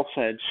the false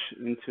edge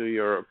into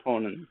your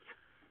opponent,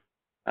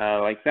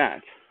 like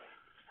that.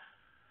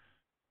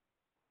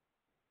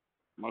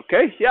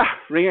 Okay, yeah,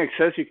 Ringeck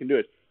says you can do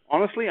it.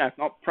 Honestly, I've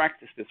not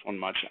practiced this one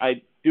much.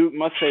 I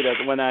must say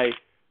that when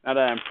now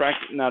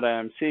that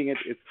I'm seeing it,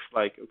 it's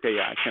like, okay,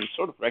 yeah, I can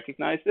sort of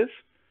recognize this.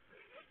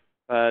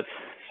 But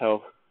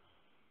so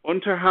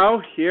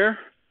Unterhau here,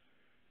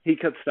 he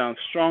cuts down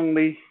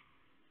strongly,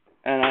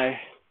 and I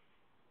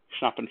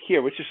Schnappen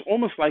here, which is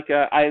almost like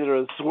either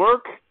a Zwerg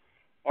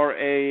or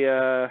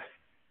a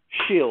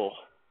shield.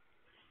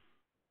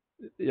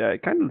 Yeah,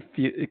 it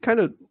kind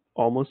of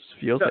almost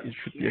feels like it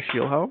should be a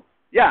Shieldhau.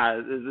 Yeah,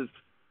 it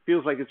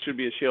feels like it should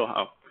be a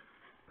Shieldhau.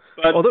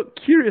 But although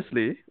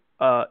curiously,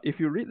 if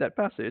you read that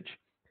passage,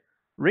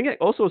 Ringeck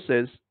also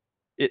says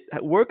it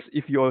works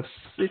if you're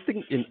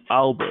sitting in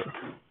Alber.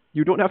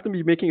 You don't have to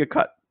be making a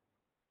cut.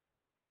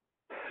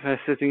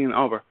 Sitting in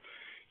Alber.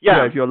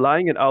 Yeah, if you're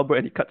lying in Alber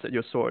and he cuts at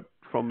your sword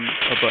from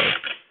above.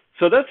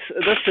 So that's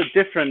a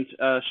different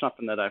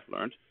Schnappen that I've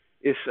learned.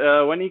 Is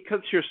when he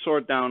cuts your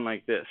sword down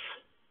like this,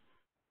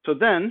 So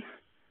then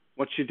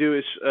what you do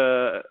is,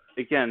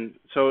 again,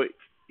 so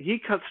he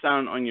cuts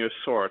down on your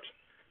sword.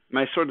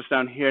 My sword is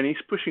down here, and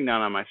he's pushing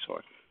down on my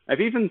sword.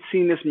 I've even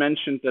seen this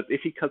mentioned that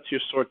if he cuts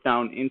your sword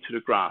down into the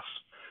grass,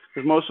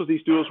 because most of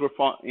these duels were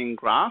fought in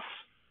grass,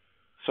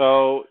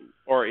 so,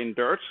 or in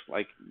dirt,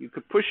 like you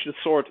could push the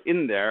sword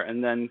in there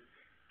and then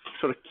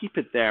sort of keep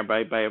it there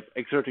by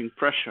exerting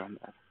pressure on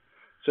that.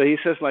 So he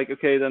says, like,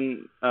 okay,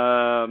 then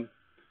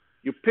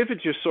you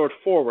pivot your sword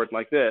forward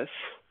like this,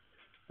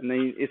 and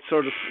then it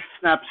sort of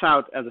snaps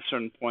out at a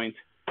certain point,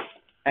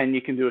 and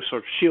you can do a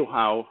sort of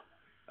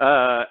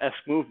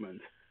Shilhao-esque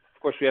movement.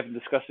 Of course, we haven't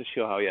discussed the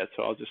Shilhao yet,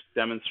 so I'll just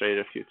demonstrate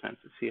it a few times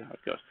to see how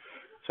it goes.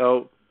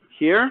 So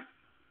here,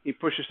 he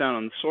pushes down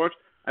on the sword.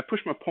 I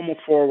push my pommel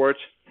forward,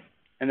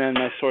 and then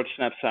my sword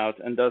snaps out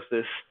and does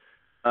this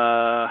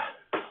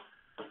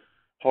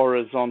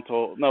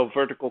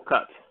vertical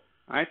cut,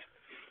 right?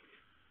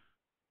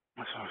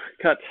 So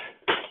cut,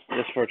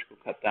 this vertical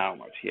cut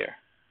downwards here.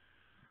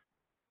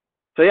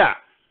 So yeah,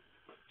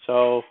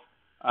 so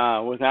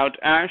without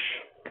Ash,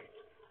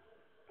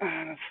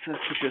 let's put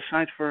this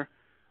aside for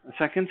a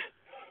second.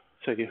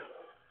 So you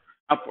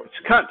upwards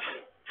cut,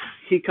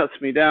 he cuts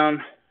me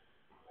down,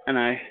 and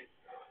I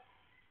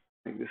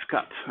make this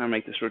cut. I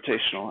make this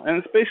rotational, and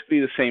it's basically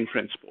the same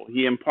principle.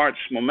 He imparts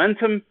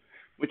momentum,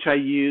 which I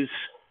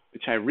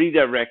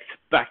redirect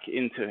back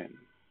into him.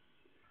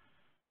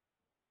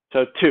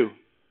 So 2.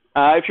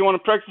 If you want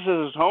to practice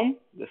this at home,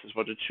 this is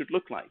what it should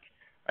look like.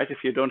 Right?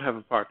 If you don't have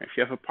a partner. If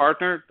you have a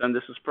partner, then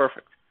this is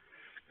perfect.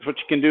 Because what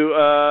you can do,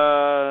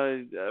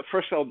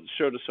 first I'll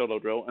show the solo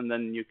drill, and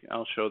then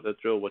I'll show the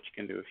drill what you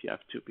can do if you have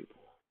 2 people.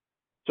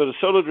 So the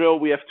solo drill,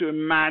 we have to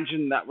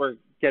imagine that we're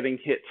getting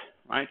hit.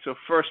 Right? So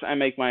first I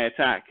make my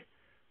attack.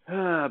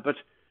 But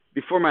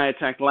before my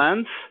attack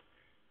lands,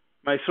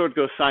 my sword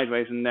goes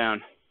sideways and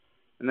down.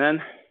 And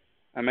then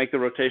I make the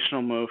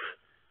rotational move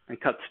and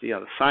cut to the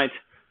other side,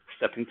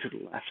 stepping to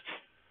the left.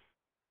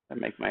 I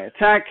make my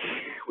attack,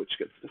 which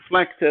gets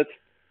deflected,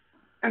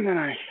 and then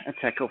I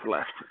attack over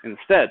left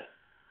instead.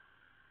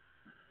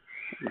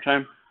 One more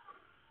time.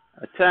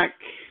 Attack,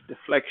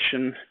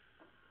 deflection,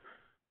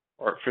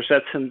 or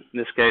versetzen in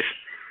this case,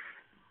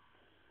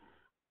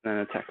 and then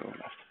attack over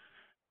left.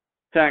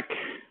 Attack,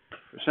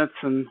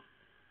 versetzen,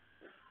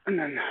 and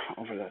then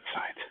over that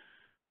side.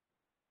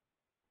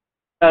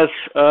 As,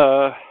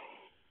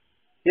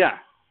 yeah,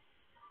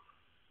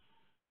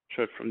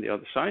 show it from the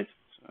other side.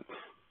 So you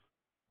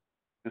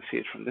can see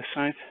it from this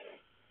side.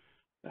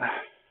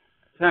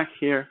 Attack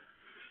here,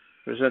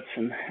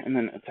 versetzen, and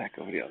then attack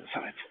over the other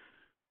side.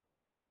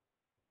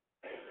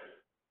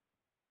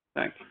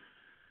 Attack,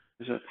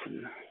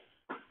 versetzen.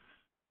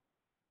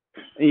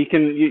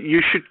 And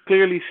you should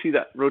clearly see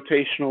that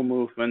rotational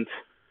movement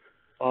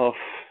of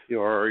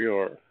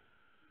your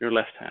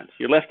left hand.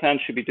 Your left hand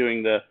should be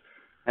doing the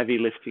heavy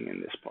lifting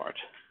in this part,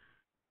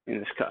 in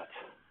this cut.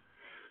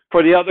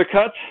 For the other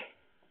cut,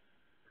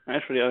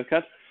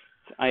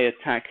 I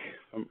attack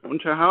from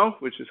Unterhau,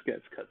 which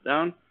gets cut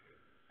down,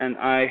 and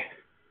I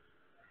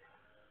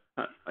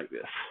cut like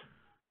this.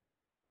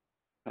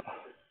 So,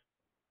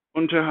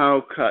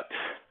 Unterhau cut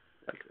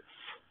like this.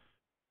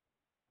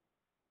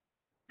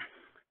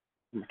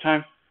 One more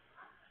time.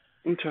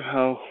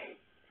 Unterhau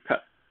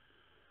cut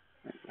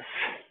like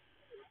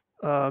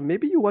this.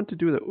 Maybe you want to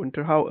do the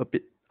Unterhau a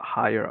bit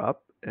higher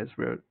up, as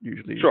we're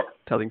usually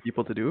telling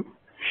people to do.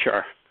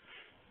 Sure.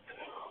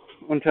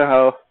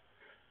 Unterhau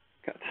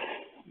cut.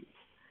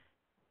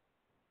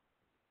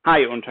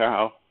 Hi,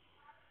 Unterhau.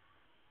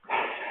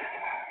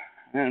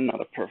 I'm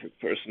not a perfect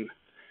person.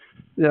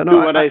 Yeah,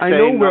 no,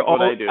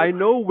 I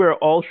know we're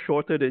all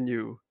shorter than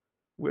you.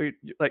 We're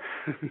like,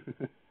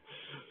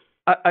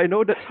 I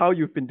know that's how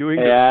you've been doing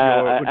it.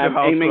 Yeah, I'm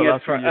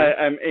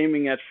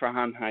aiming at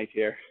Farhan height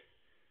here.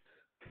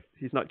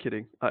 He's not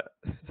kidding.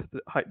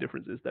 The height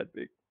difference is that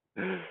big.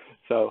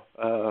 So,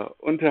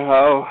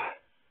 Unterhau,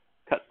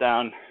 cut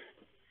down,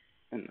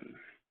 and then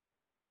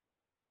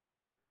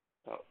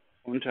so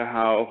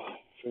Unterhau,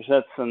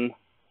 versetzen,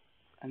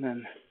 and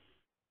then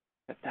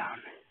cut down.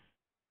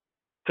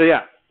 So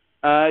yeah,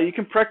 you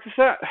can practice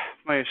that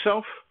by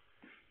yourself.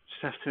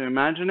 Just have to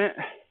imagine it.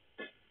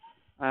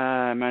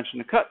 Imagine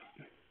the cut.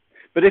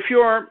 But if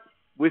you're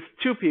with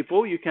 2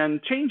 people, you can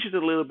change it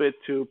a little bit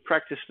to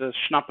practice the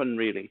Schnappen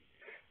really.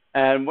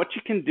 And what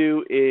you can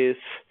do is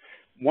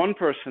one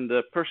person,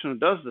 the person who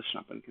does the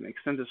Schnappen, can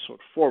extend his sword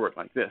forward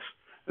like this.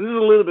 And this is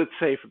a little bit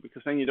safer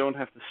because then you don't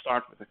have to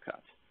start with a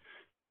cut.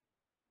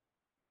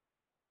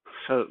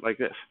 So like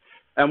this.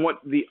 And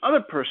what the other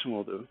person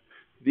will do,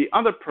 the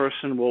other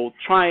person will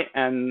try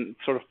and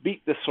sort of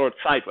beat the sword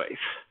sideways,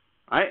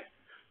 right?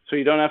 So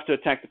you don't have to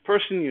attack the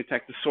person, you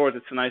attack the sword,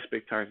 it's a nice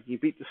big target. You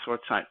beat the sword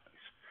sideways.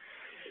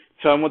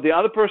 So what the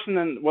other person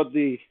and what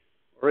the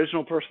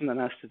original person then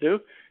has to do,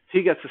 if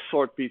he gets a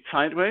sword beat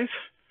sideways,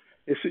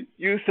 is to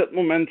use that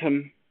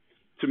momentum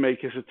to make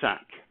his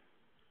attack.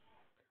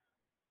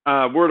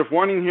 Word of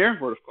warning here,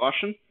 word of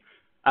caution.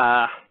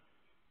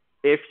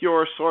 If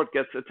your sword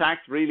gets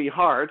attacked really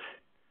hard,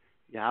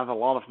 you have a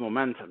lot of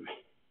momentum.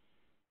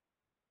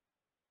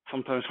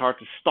 sometimes hard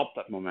to stop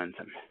that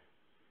momentum.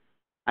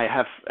 I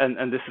have,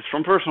 and this is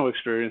from personal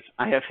experience,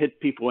 I have hit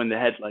people in the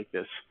head like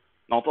this.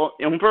 Not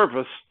on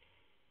purpose,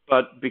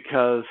 but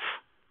because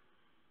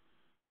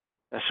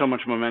there's so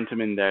much momentum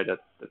in there that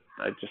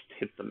I just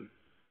hit them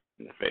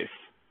in the face.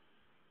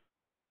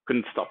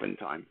 Couldn't stop in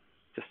time,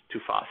 just too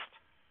fast.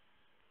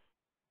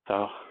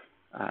 So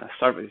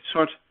start with the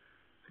sword,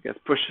 it gets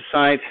pushed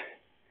aside,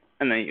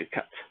 and then you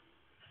cut.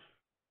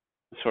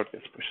 The sword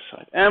gets pushed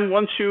aside. And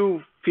once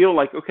you feel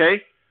like,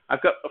 okay,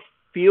 I've got a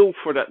feel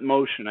for that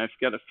motion, I've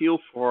got a feel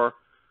for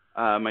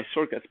my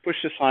sword gets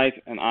pushed aside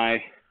and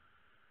I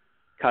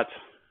cut,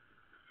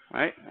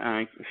 right? And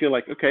I feel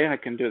like, okay, I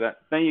can do that.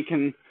 Then you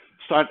can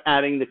start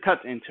adding the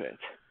cut into it.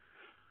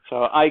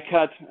 So I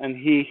cut and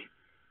he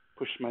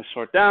pushed my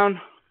sword down,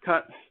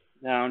 cut,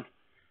 down,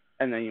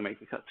 and then you make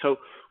the cut. So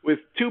with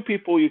two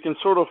people, you can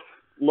sort of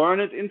learn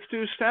it in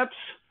 2 steps,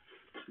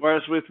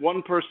 whereas with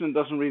one person, it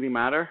doesn't really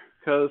matter,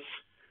 because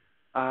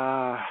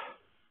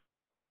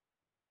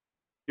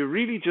you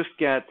really just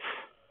get,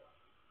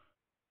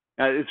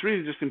 it's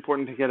really just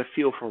important to get a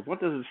feel for what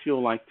does it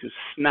feel like to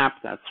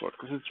snap that sword,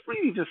 because it's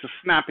really just a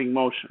snapping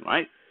motion,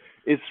 right?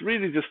 It's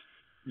really just,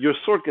 your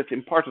sword gets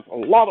imparted a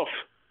lot of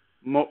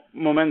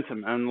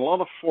momentum and a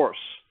lot of force,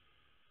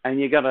 and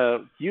you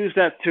gotta use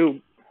that to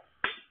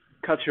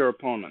cut your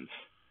opponent.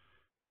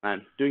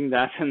 And doing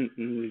that and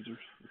it's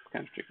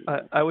kind of tricky.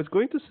 I was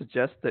going to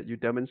suggest that you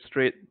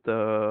demonstrate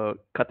the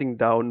cutting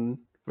down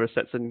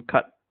Versetsen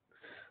cut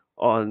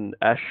on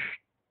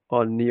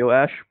Neo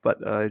Ash,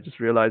 but I just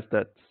realized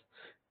that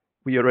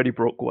we already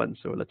broke one,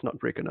 so let's not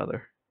break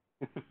another.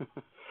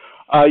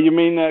 You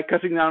mean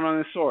cutting down on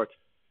his sword?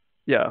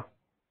 Yeah.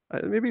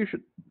 Maybe you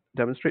should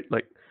demonstrate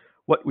like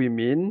what we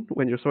mean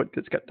when your sword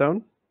gets cut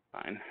down.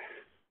 Fine.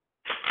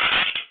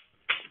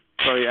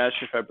 Sorry,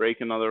 Ash, if I break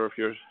another of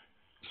your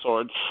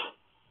swords,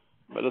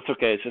 but it's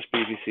okay. It's just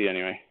PVC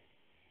anyway.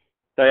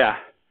 So yeah.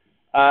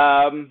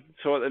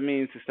 So what it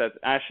means is that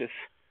Ash is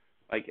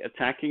like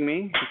attacking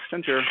me.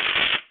 Extend your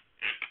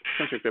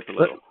grip a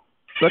little.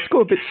 Let's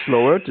go a bit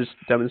slower, just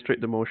demonstrate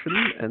the motion,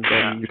 and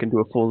then you can do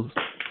a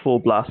full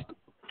blast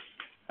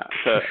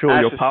to show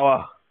Ash your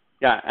power.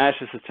 Yeah, Ash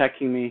is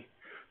attacking me.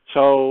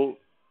 So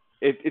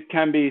it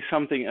can be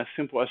something as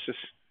simple as just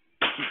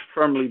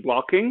firmly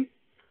blocking.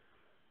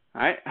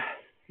 Right?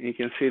 And you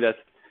can see that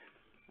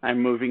I'm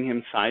moving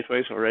him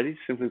sideways already,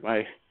 simply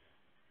by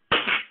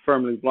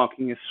firmly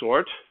blocking his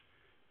sword.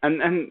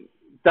 And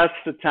that's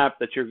the tap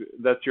that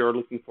you're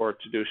looking for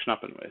to do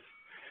Schnappen with.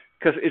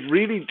 Because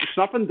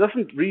Schnappen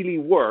doesn't really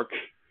work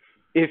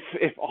if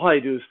all I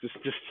do is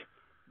just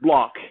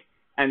block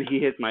and he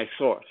hit my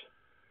sword.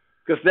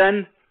 Because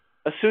then,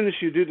 as soon as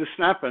you do the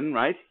Schnappen,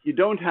 right, you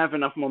don't have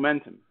enough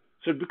momentum.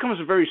 So it becomes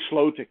a very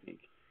slow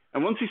technique.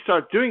 And once you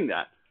start doing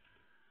that,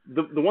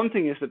 the one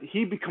thing is that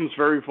he becomes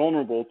very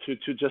vulnerable to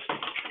just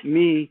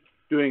me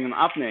doing an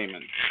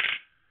abnemen.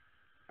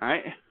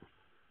 Right?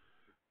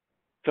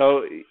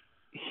 So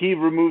he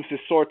removes his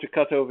sword to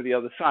cut over the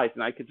other side,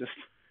 and I could just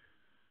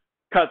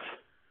cut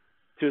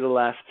to the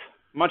left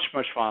much,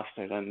 much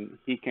faster than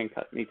he can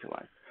cut me to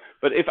life.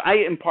 But if I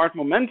impart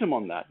momentum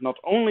on that, not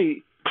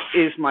only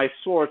is my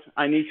sword,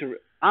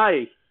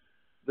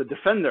 the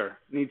defender,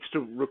 needs to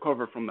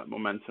recover from that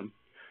momentum,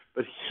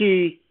 but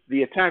he,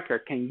 the attacker,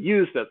 can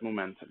use that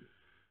momentum.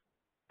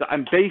 So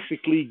I'm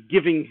basically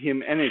giving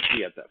him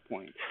energy at that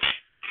point.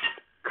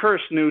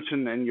 Curse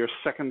Newton and your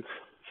second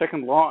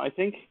law, I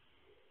think.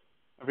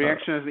 A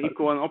reaction is an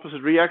equal and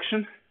opposite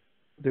reaction.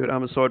 Dude,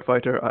 I'm a sword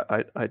fighter.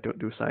 I don't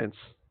do science.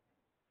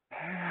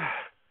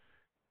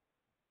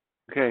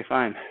 Okay,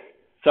 fine.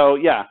 So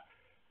yeah.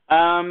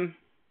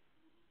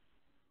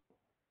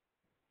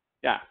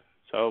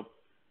 So,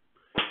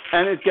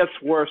 and it gets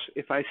worse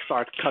if I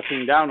start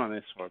cutting down on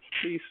his sword.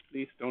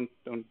 Please don't.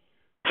 So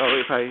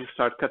if I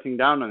start cutting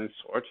down on his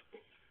sword,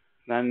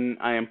 then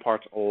I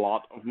impart a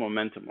lot of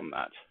momentum on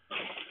that.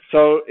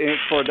 So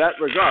for that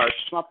regard,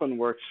 Schnappen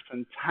works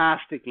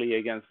fantastically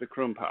against the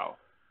Krumpau.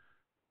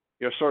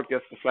 Your sword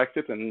gets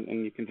deflected,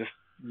 and you can just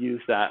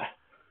use that.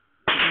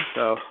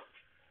 So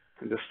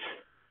you can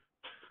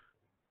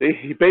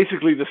he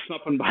basically just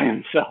Schnappen by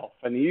himself,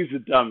 and he's a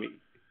dummy.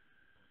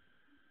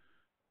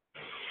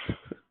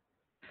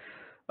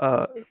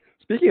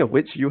 Speaking of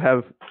which, you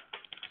have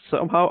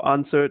somehow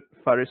answered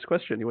Faris'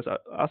 question. He was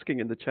asking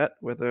in the chat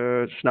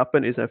whether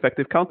Schnappen is an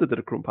effective counter to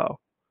the Krumpau.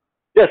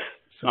 Yes,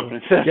 Schnappen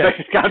is an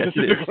effective counter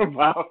to the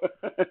Krumpau.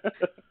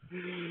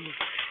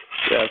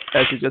 Yes.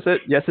 As you just said,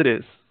 yes it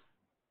is.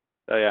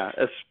 Yeah,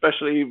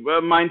 especially,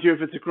 mind you,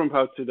 if it's a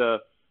Krumpau to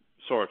the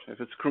sword. If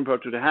it's a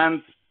Krumpau to the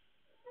hand,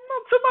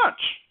 not so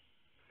much.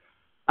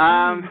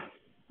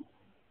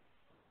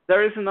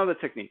 There is another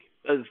technique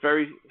that is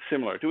very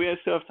similar. Do we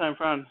still have time,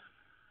 Fran?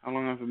 How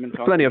long have we been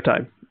talking? Plenty of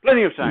time.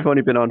 Plenty of time. We've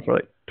only been on for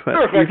like 20.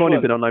 We've only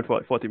been online for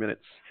like 40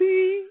 minutes.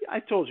 See, I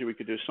told you we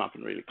could do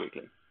Schnappen really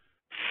quickly.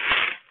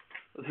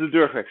 This is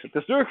Durchwechseln.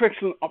 This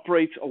Durchwechseln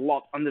operates a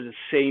lot under the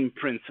same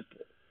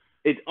principle.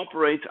 It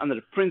operates under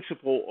the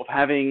principle of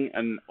having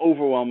an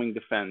overwhelming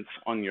defense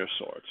on your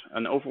sword,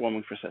 an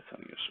overwhelming facet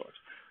on your sword.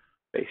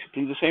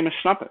 Basically the same as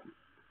Schnappen.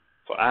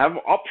 So I have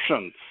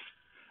options.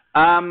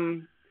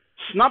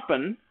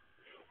 Schnappen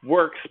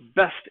works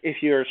best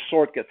if your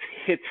sword gets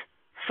hit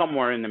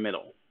somewhere in the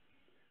middle.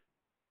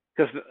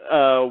 Because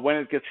when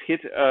it gets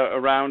hit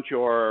around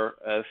your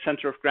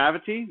center of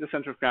gravity, the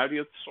center of gravity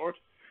of the sword,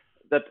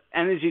 that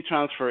energy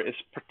transfer is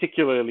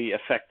particularly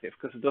effective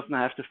because it doesn't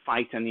have to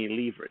fight any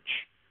leverage,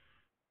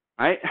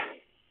 right?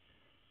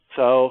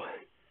 So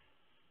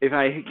if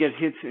I get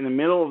hit in the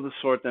middle of the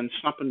sword, then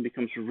Schnappen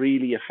becomes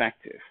really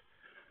effective.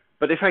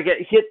 But if I get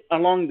hit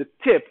along the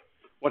tip,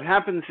 what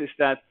happens is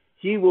that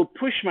he will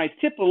push my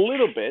tip a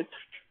little bit,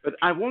 but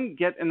I won't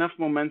get enough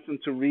momentum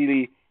to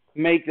really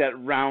make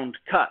that round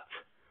cut.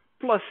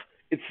 Plus,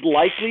 it's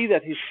likely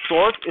that his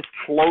sword is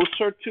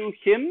closer to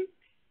him,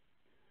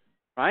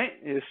 right?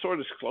 His sword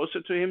is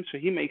closer to him, so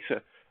he makes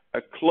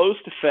a close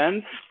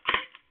defense.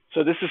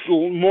 So this is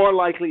more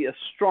likely a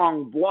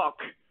strong block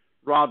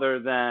rather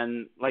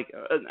than like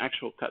an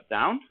actual cut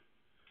down.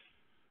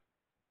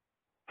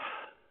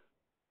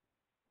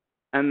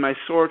 And my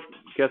sword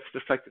gets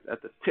deflected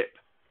at the tip.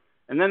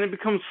 And then it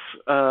becomes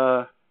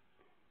a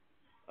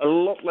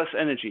lot less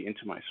energy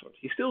into my sword.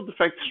 He still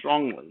deflects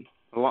strongly,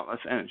 a lot less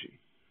energy.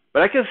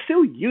 But I can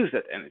still use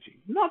that energy,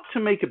 not to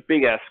make a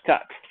big-ass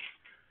cut.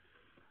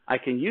 I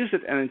can use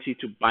that energy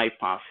to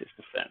bypass his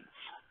defense.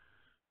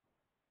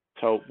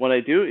 So what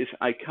I do is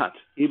I cut.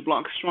 He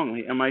blocks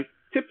strongly, and my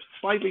tip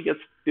slightly gets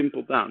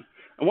dimpled down.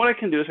 And what I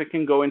can do is I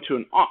can go into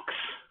an ox.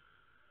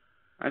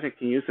 Right? I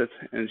can use that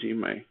energy.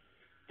 My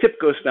tip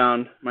goes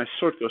down, my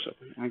sword goes up.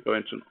 I go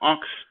into an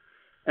ox.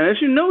 And as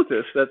you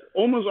notice that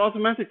almost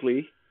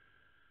automatically,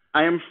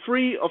 I am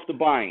free of the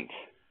bind.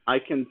 I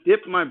can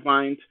dip my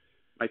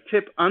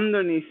tip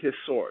underneath his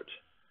sword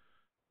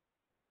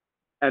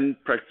and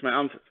practice my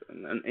onset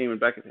and aim it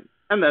back at him.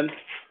 And then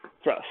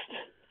thrust.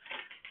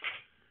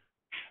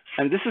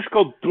 And this is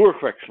called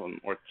Durchwechseln,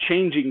 or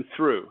changing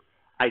through.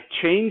 I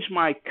change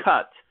my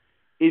cut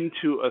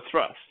into a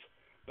thrust.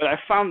 But I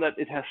found that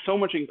it has so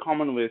much in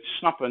common with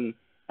Schnappen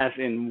as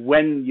in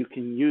when you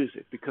can use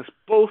it, because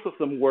both of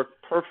them work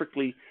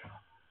perfectly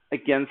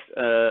against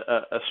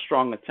a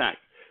strong attack.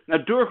 Now,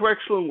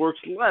 Durchwechseln works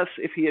less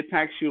if he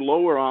attacks you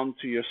lower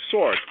onto your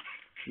sword.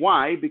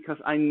 Why? Because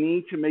I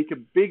need to make a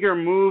bigger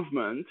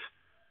movement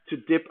to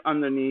dip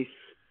underneath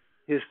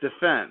his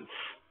defense.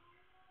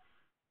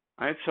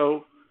 Right?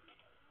 So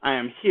I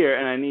am here,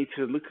 and I need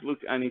to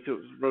I need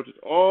to rotate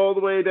all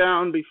the way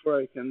down before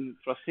I can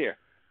thrust here.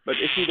 But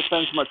if he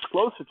defends much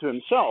closer to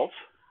himself,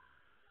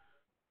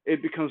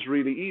 it becomes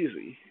really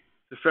easy.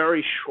 It's a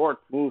very short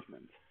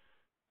movement.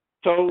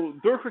 So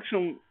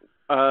Durchwechseln,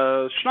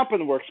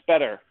 Schnappen works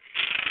better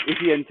if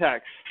he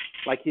attacks,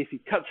 like if he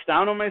cuts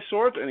down on my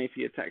sword and if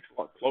he attacks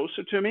a lot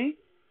closer to me,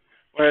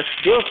 whereas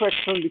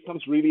Durchwechseln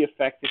becomes really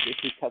effective if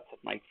he cuts at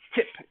my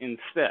tip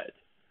instead.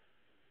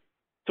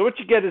 So what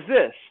you get is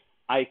this.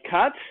 I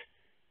cut,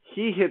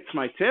 he hits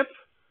my tip,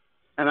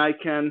 and I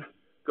can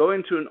go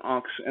into an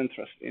ox and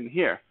thrust in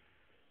here.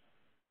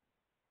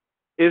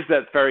 Is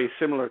that very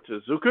similar to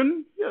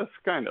Zucken? Yes,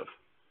 kind of.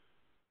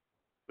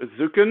 With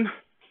Zucken,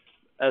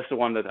 as the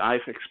one that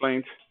I've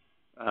explained,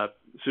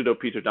 Psuedo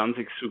Peter von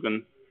Danzig,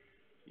 Zucken,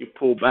 you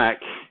pull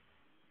back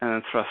and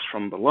then thrust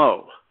from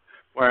below.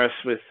 Whereas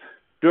with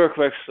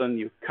Durchwechseln,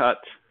 you cut,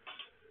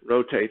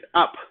 rotate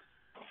up.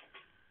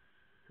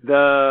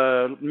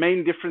 The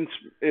main difference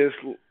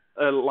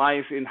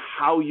lies in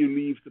how you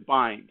leave the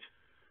bind.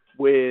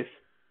 With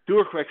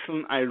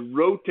Durchwechseln, I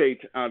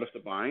rotate out of the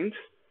bind,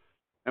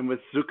 and with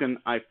Zucken,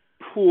 I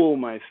pull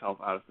myself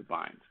out of the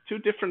bind. Two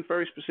different,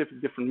 very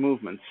specific different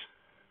movements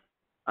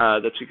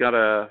that you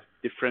gotta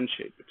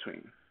differentiate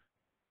between.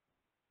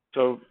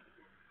 So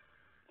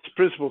the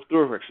principle of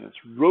Durchwechseln is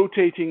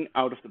rotating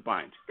out of the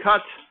bind.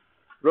 Cut,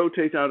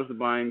 rotate out of the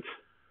bind,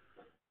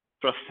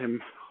 thrust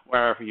him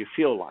wherever you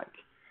feel like.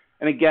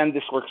 And again,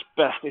 this works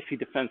best if he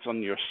defends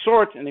on your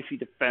sword and if he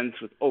defends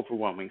with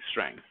overwhelming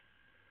strength.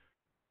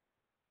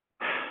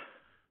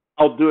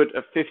 I'll do it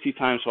 50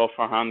 times while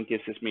Farhan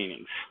gives his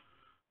meanings.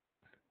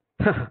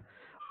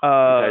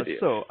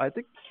 So I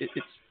think it's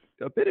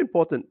a bit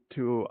important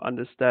to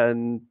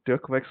understand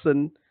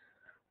Durchwechseln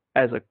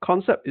as a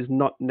concept is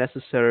not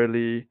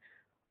necessarily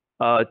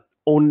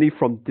only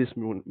from this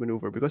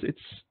maneuver, because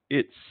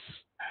it's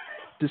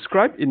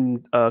described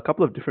in a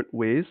couple of different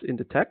ways in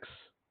the text.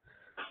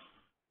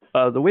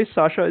 The way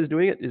Sasha is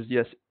doing it is,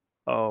 yes,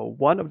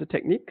 one of the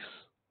techniques,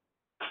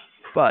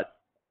 but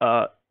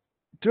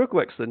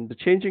Durchwechseln, the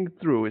changing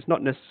through, is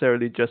not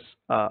necessarily just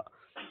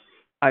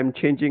I'm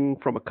changing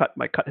from a cut,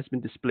 my cut has been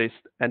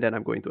displaced, and then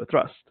I'm going to a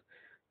thrust.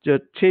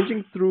 The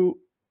changing through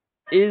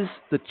is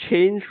the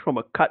change from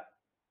a cut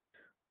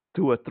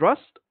to a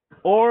thrust,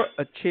 or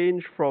a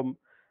change from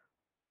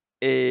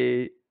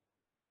basically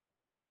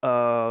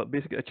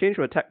a change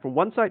from attack from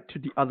one side to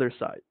the other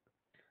side.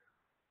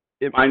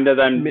 Mind that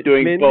I'm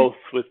doing both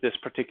with this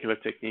particular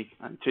technique.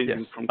 I'm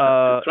changing from cut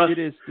to thrust. It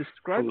is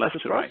described from left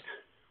as a to thrust.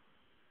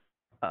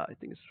 right. I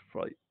think it's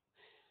probably.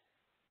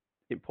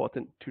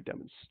 important to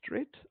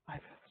demonstrate.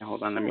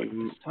 Hold on, let me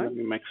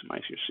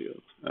maximize your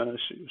shield. Your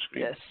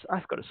screen. Yes,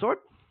 I've got a sword.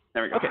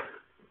 There we go. Okay.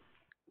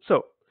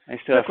 So I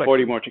still have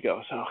 40 more to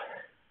go. So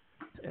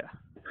yeah.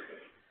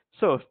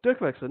 So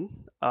Durchwechseln,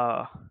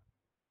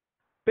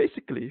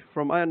 basically,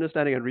 from my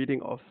understanding and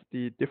reading of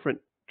the different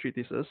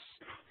treatises,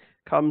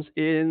 comes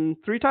in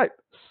 3 types.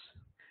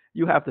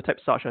 You have the type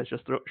Sasha has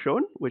just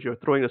shown, which you're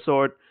throwing a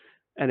sword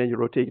and then you're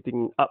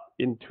rotating up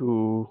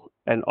into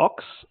an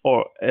ox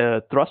or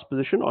a thrust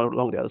position or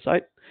along the other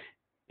side.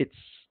 It's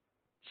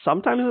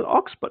sometimes an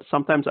ox, but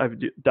sometimes I've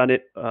done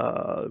it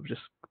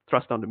just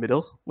thrust down the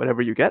middle,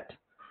 whatever you get.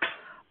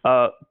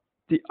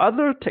 The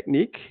other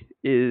technique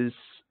is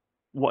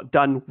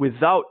done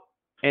without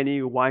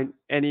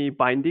any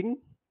binding.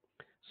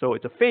 So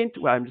it's a feint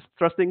where I'm just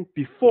thrusting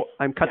before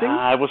I'm cutting.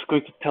 I was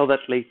going to tell that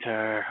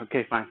later.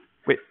 Okay, fine.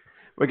 Wait,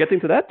 we're getting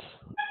to that.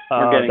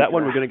 We're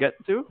going to get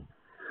to.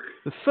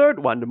 The third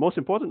one, the most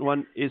important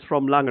one, is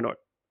from Langenort.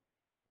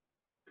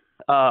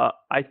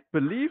 I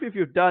believe if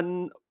you've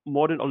done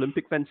modern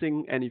Olympic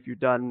fencing and if you've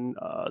done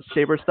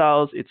saber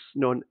styles, it's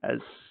known as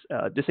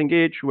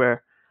disengage,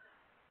 where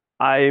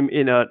I'm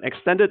in an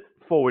extended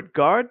forward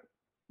guard.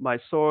 My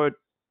sword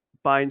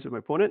binds with my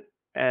opponent,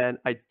 and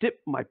I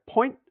dip my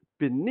point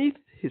beneath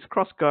his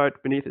cross guard,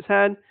 beneath his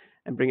hand,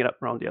 and bring it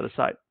up around the other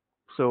side.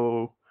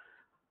 So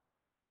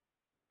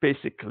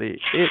basically,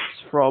 it's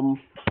from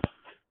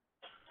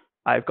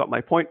I've got my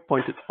point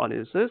pointed on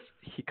his wrist.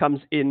 He comes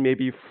in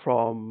maybe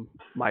from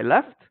my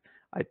left.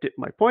 I dip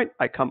my point.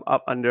 I come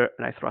up under,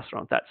 and I thrust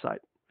around that side.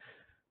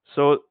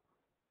 So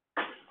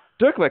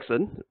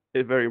Durchwechseln,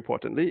 very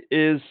importantly,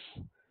 is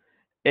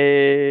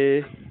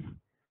it's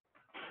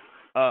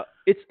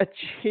a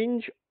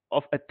change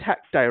of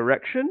attack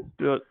direction,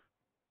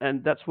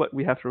 and that's what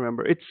we have to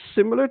remember. It's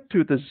similar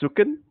to the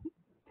Zucken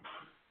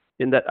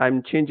in that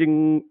I'm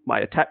changing my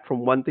attack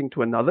from one thing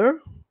to another,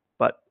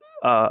 but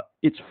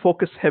it's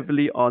focused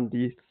heavily on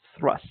the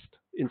thrust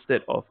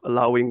instead of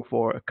allowing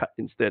for a cut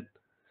instead.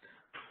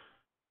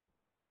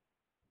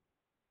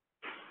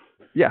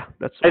 Yeah,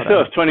 that's. I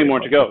still have 20 more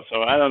to go,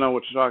 so I don't know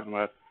what you're talking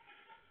about.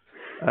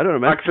 I don't know,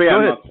 man. Actually,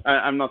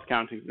 I'm not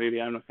counting.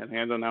 Really, I'm not counting.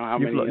 I don't know how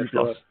many. You've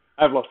lost.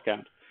 I've lost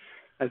count.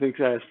 I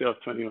think I still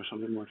have 20 or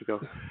something more to go.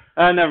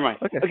 Never mind.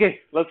 Okay,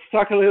 let's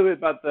talk a little bit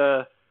about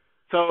the.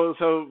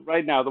 So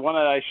right now, the one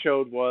that I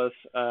showed was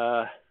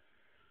the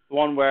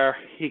one where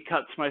he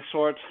cuts my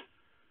sword,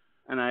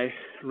 and I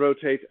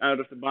rotate out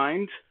of the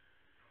bind.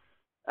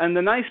 And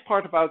the nice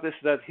part about this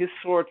is that his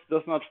sword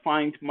does not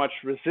find much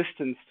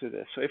resistance to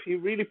this. So if he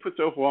really puts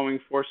overwhelming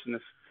force in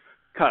his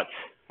cut,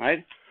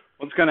 right,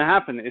 what's going to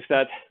happen is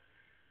that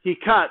he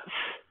cuts,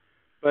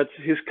 but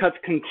his cut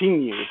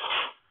continues.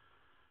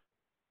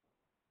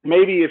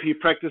 Maybe if he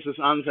practices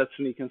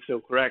ansetzen, he can still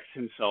correct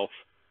himself.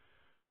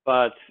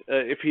 But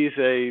if he's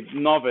a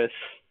novice,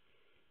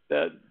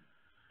 that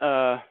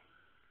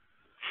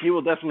he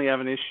will definitely have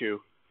an issue.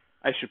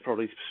 I should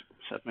probably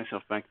set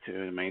myself back to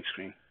the main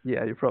screen.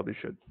 Yeah, you probably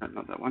should.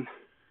 Not that one.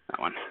 That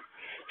one.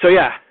 So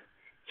yeah.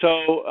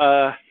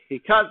 So he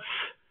cuts.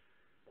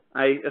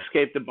 I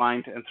escape the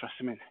bind and thrust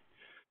him in.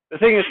 The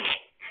thing is,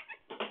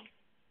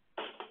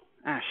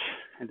 Ash,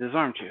 I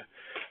disarmed you.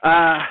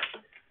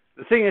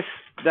 The thing is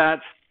that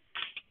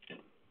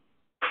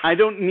I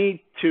don't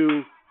need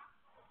to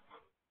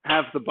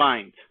have the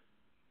bind,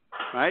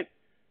 right?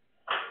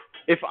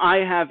 If I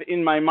have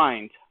in my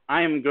mind,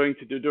 I am going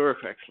to do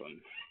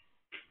Durchwechseln,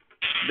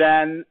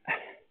 then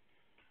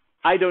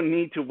I don't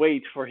need to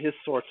wait for his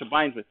sword to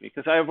bind with me,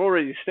 because I have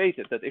already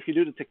stated that if you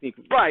do the technique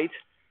right,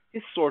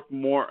 his sword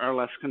more or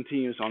less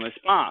continues on his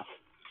path.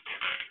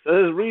 So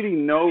there's really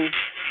no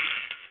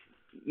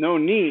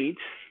need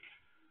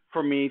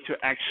for me to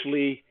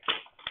actually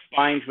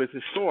bind with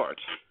his sword.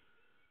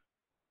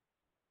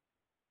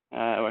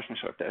 Where's my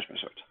sword? There's my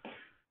sword.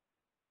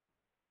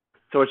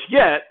 So what you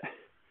get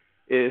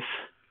is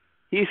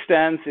he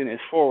stands in his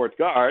forward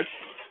guard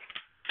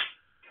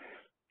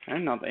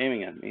and not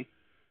aiming at me.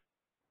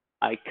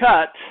 I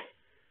cut,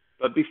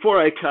 but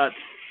before I cut,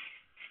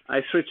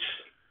 I switch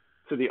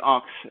to the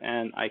ox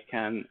and I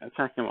can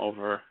attack him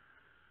over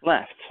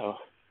left. So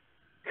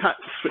cut,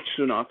 switch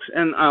to an ox,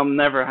 and I'll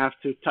never have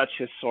to touch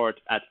his sword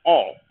at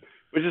all,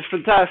 which is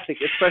fantastic,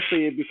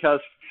 especially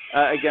because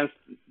against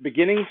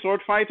beginning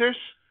sword fighters,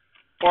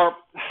 or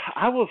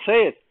I will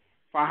say it,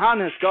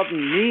 Farhan has gotten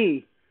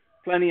me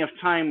plenty of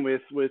time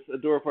with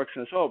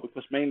Durchwechseln as well,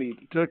 because mainly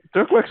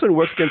Durchwechseln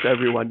works against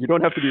everyone. You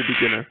don't have to be a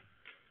beginner.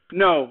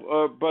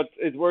 No, but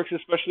it works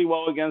especially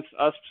well against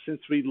us since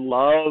we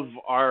love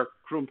our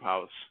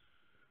Krumphaus.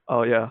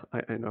 Oh yeah,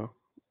 I know.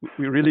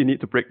 We really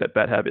need to break that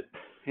bad habit.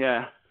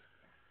 Yeah.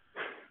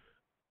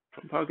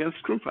 Krumpau against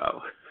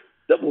Krumpau.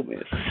 Double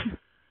miss.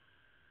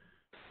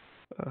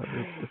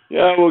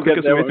 Yeah, we'll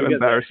get there. Way to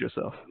embarrass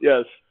yourself.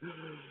 Yes.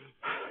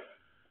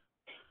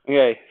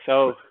 Okay,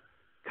 so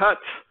cut.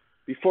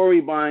 Before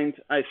we bind,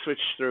 I switch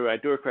through. I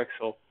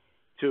Durchwechsel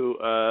to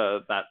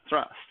that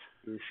thrust.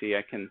 You see,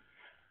 I can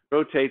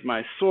rotate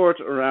my sword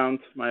around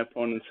my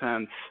opponent's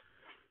hands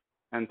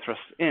and thrust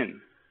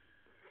in.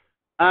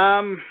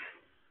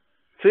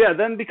 So yeah,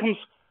 then becomes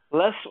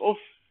less of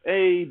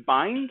a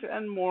bind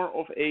and more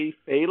of a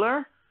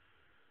failer,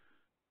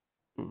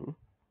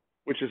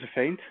 which is a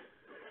feint.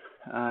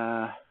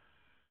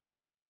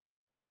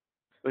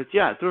 But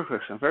yeah,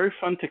 Durchwechseln, very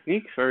fun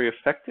technique, very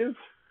effective.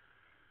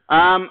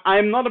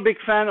 I'm not a big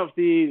fan of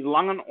the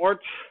Langenort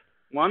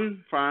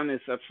one. Fran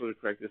is absolutely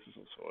correct. This is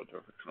also a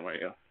Durchwechseln where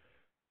you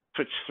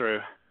switch through.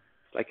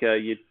 It's like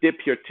you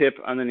dip your tip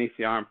underneath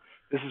the arm.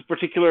 This is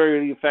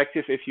particularly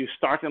effective if you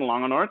start in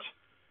Langenort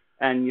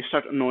and you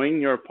start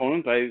annoying your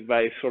opponent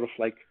by sort of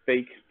like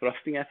fake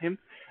thrusting at him,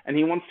 and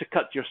he wants to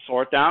cut your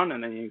sword down,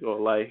 and then you go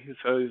like,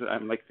 so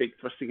I'm like fake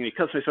thrusting, and he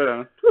cuts my sword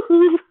down.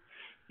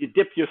 You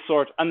dip your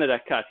sword under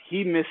that cut.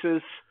 He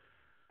misses,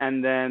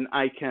 and then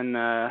I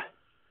can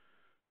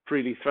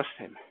freely thrust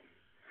him.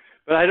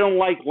 But I don't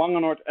like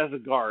Langenort as a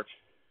guard,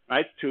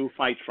 right, to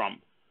fight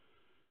from.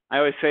 I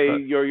always say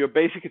your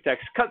basic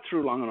attacks cut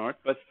through Langenort,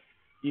 but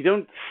you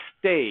don't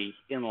stay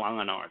in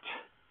Langenort.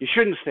 You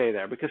shouldn't stay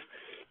there because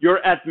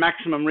you're at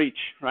maximum reach,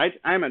 right?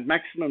 I'm at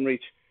maximum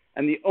reach,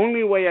 and the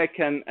only way I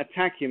can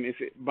attack him is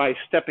by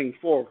stepping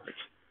forward.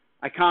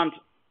 I can't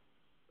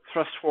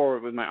thrust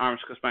forward with my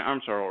arms because my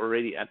arms are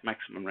already at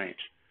maximum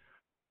range.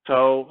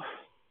 So,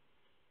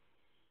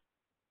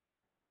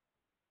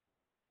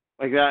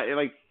 like that,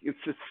 like it's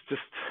just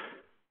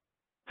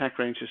attack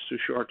range is too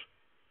short.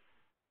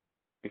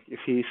 Like if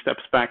he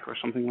steps back or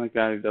something like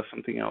that, he does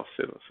something else,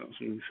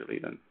 something silly,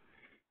 then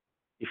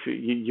if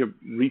you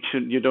reach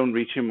him, you don't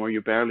reach him, or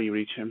you barely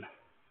reach him.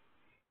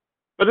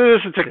 But it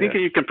is a technique,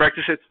 and you can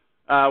practice it.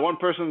 One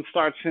person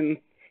starts in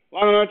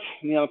Langenort,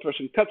 and the other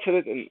person cuts at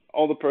it, and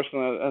all the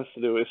person has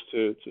to do is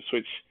to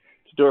switch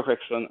to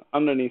Durchwechseln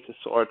underneath the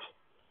sword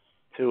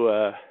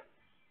to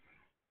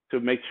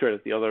make sure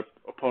that the other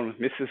opponent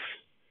misses.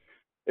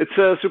 It's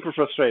super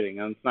frustrating,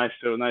 and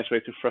it's a nice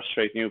way to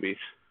frustrate newbies.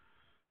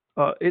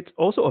 It's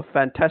also a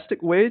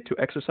fantastic way to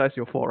exercise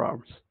your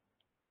forearms.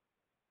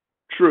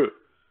 True.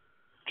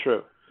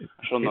 I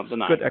shall not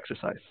deny. Good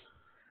exercise.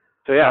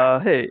 So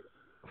yeah. Hey,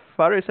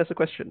 Faris has a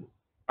question.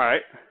 All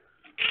right.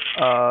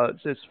 It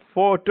says,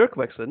 for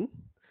Durchwechseln,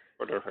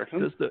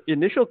 does the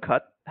initial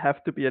cut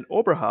have to be an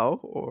Oberhau,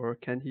 or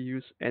can he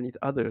use any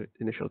other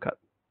initial cut?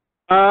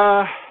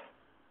 Well,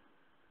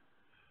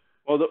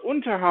 the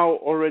Unterhau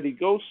already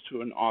goes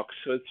to an ox,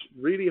 so it's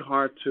really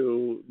hard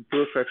to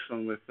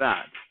Durchwechseln with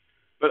that.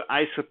 But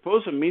I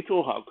suppose a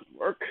Mittelhau could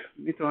work.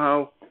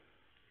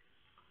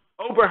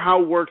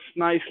 Oberhau works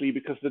nicely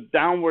because the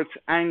downwards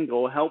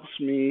angle helps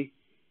me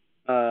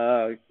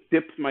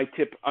dip my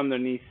tip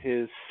underneath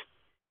his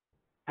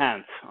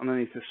hand,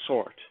 underneath his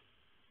sword.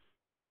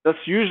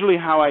 That's usually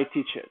how I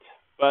teach it.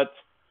 But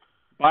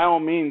by all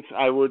means,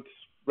 I would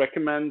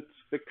recommend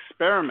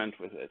experiment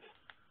with it.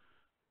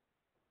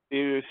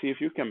 See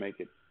if you can make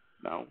it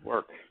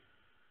work.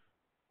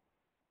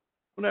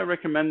 Would I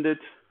recommend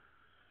it?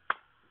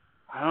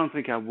 I don't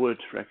think I would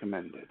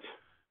recommend it.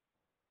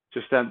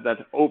 Just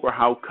that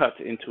Oberhau cut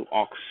into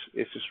ox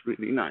is just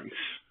really nice.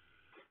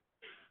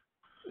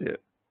 Yeah.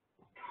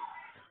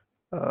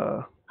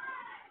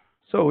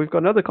 So we've got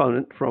another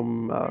comment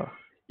from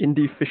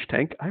Indie Fish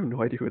Tank. I have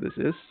no idea who this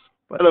is.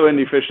 But, hello,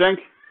 Indie Fish Tank.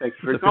 Thank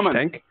you for your comment.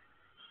 Fish Tank.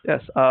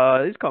 Yes.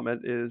 His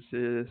comment is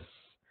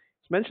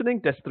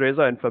mentioning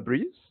Destreza and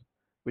Fabrice,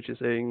 which is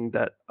saying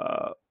that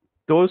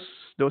those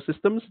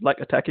systems like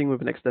attacking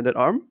with an extended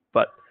arm,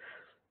 but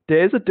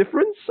there is a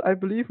difference, I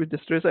believe, with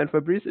Destreza and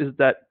Fabrice, is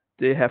that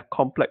they have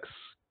complex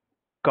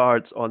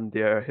guards on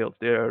their hilt,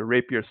 their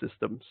rapier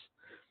systems.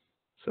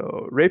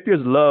 So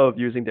rapiers love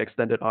using the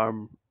extended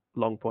arm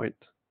long point.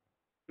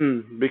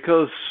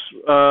 Because,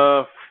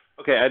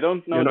 okay, I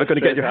don't know. You're not going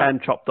to get your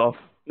hand chopped off.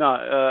 No,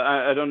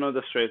 I don't know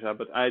Destreza,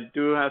 but I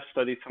do have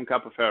studied some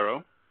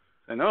Capoferro.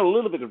 I know a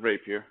little bit of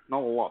rapier,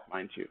 not a lot,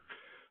 mind you.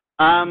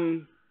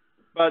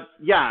 But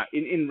yeah,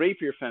 in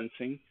rapier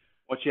fencing,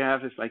 what you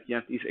have is like you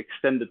have these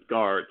extended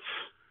guards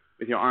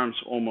with your arms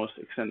almost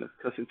extended,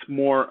 because it's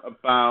more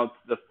about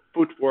the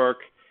footwork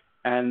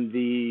and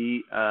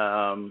the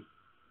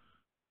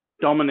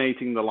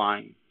dominating the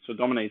line. So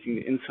dominating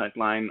the inside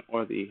line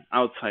or the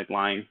outside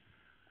line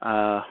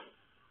of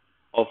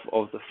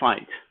the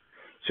fight.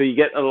 So you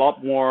get a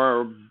lot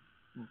more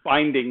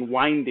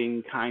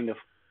winding kind of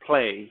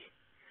play,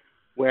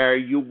 where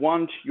you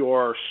want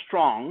the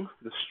strong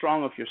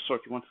of your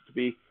sword, you want it to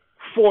be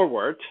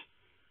forward,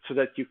 so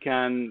that you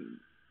can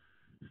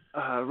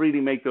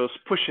really make those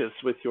pushes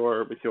with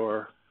your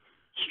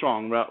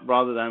strong,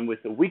 rather than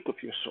with the weak of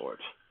your sword.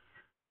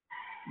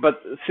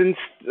 But since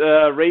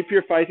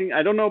rapier fighting,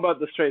 I don't know about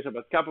Destreza,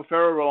 but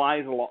Capoferro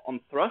relies a lot on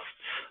thrusts,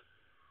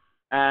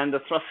 and the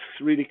thrusts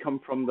really come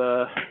from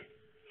the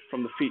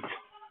feet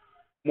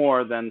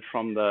more than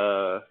from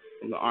the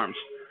arms.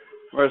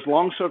 Whereas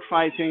longsword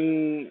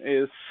fighting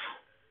is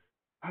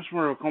much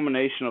more a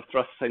combination of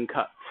thrusts and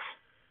cuts.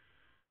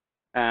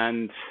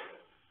 And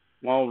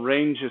while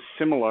range is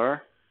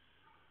similar,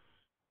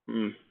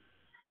 good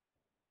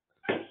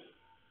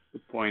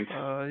point.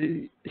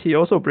 He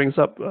also brings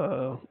up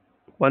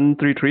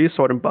 133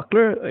 sword and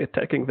buckler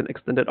attacking with an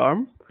extended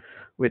arm,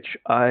 which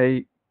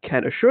I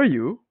can assure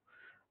you,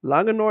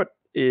 Langenort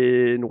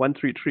in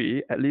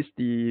 133, at least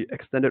the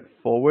extended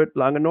forward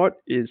Langenort,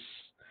 is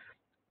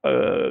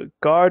a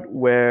guard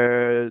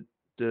where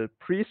the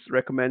priest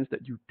recommends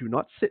that you do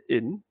not sit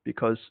in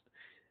because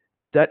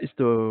that is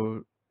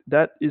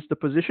the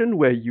position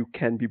where you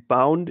can be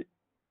bound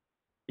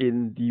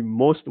in the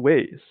most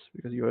ways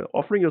because you're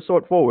offering your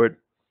sword forward.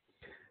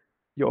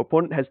 Your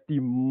opponent has the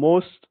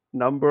most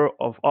number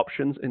of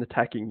options in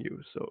attacking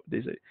you. So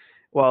they say,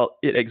 while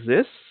it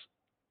exists,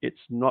 it's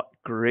not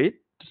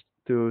great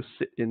to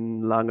sit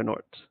in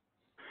Langenort.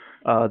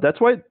 That's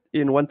why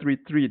in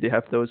 133 they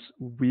have those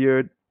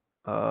weird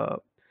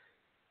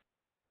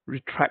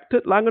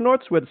retracted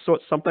Langenorts where the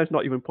sword's sometimes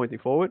not even pointing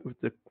forward with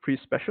the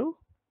priest special.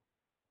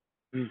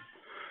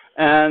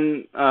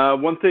 And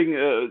one thing,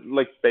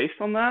 like based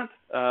on that,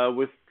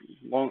 with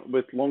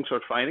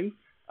longsword fighting,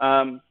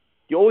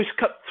 you always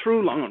cut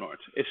through Langenort.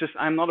 It's just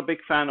I'm not a big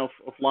fan of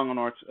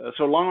Langenort.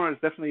 So Langenort is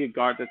definitely a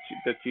guard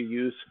that you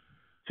use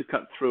to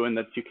cut through and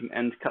that you can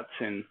end cuts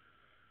in,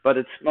 but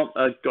it's not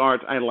a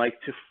guard I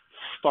like to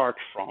start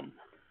from.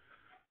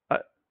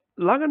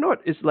 Langenort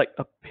is like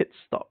a pit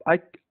stop.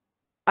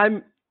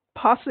 I'm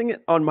passing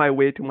it on my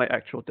way to my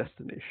actual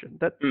destination.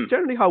 That's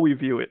generally how we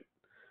view it.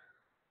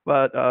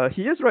 But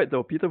he is right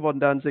though. Peter von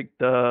Danzig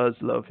does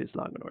love his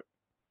Langenort.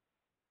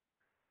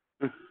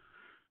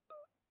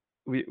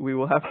 We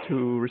will have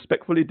to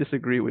respectfully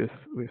disagree with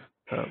von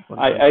Danzig.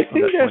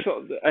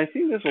 I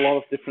think there's a lot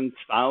of different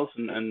styles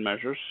and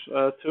measures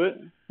to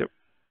it. Yep.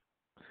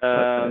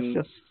 It's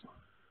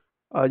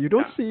just you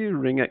don't see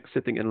Ringeck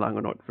sitting in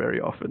Langenort very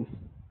often.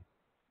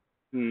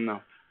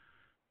 No.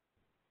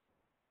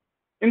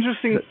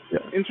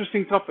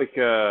 Interesting topic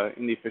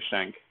in the fish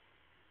tank.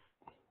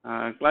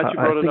 Glad you brought it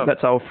up. I think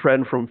that's our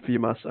friend from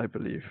FEMAS, I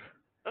believe.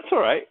 That's all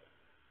right.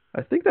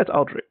 I think that's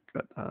Aldrich,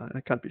 but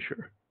I can't be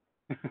sure.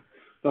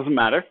 Doesn't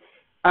matter.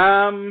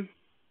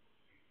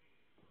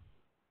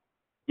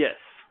 Yes.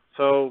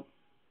 So,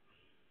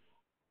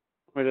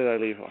 where did I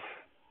leave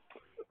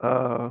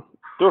off?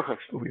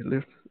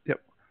 Durchwechseln. Yep.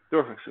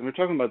 Durchwechseln. We're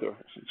talking about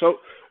Durchwechseln. So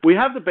we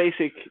have the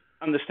basic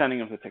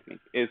understanding of the technique.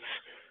 It's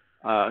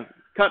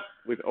cut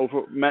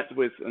met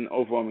with an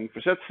overwhelming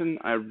versetzen.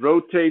 I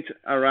rotate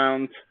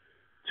around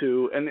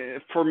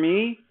and for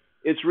me,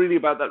 it's really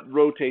about that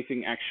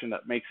rotating action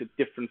that makes it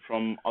different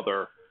from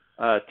other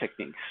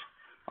techniques.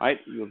 Right?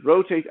 You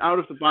rotate out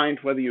of the bind,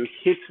 whether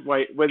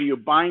you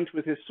bind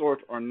with his sword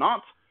or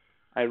not.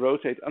 I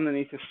rotate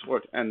underneath his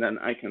sword, and then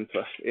I can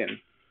thrust in,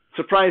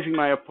 surprising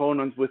my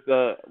opponent with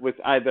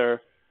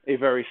either a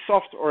very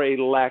soft or a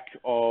lack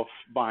of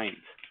bind.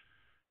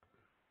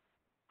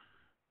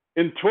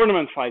 In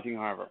tournament fighting,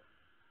 however,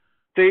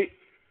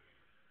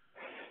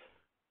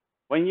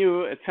 when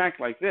you attack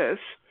like this,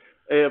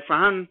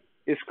 Farhan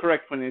is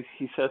correct when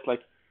he says,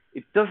 like,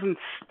 it doesn't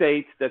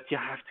state that you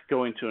have to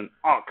go into an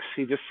ox.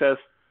 He just says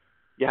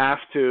you have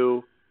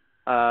to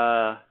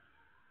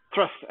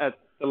thrust at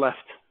the left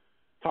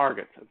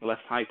target, at the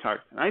left high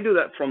target. And I do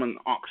that from an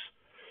ox.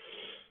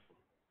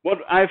 What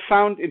I've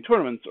found in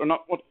tournaments, or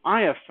not what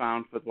I have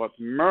found, but what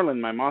Merlin,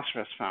 my master,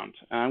 has found,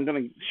 and I'm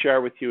going to share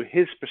with you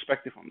his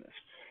perspective on this,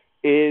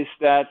 is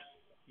that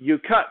you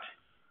cut,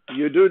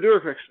 you do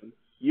Durchwechseln,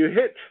 you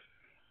hit,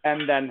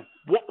 and then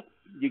whoop,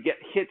 you get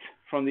hit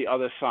from the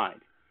other side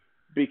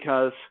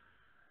because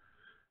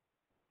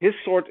his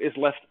sword is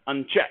left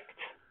unchecked,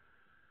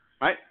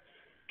 right?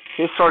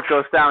 His sword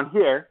goes down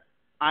here,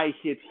 I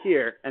hit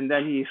here, and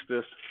then he's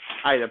just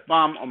either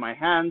bomb on my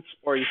hands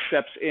or he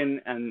steps in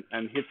and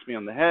hits me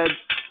on the head.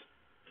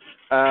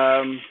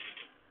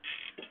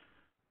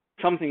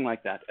 Something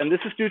like that. And this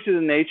is due to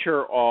the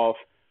nature of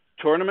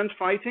tournament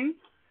fighting,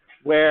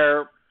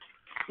 where,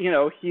 you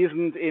know, he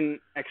isn't in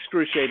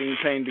excruciating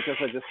pain because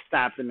I just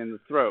stabbed him in the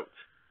throat,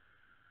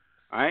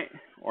 right?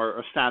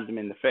 Or stabbed him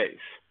in the face.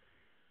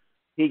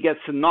 He gets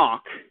a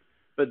knock,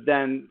 but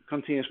then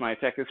continues my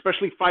attack,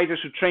 especially fighters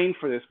who train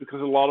for this,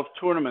 because a lot of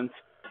tournaments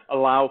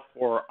allow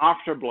for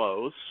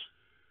afterblows,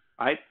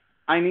 right?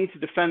 I need to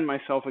defend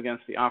myself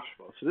against the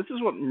afterblows. So this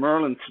is what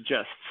Merlin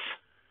suggests,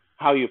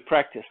 how you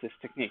practice this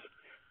technique,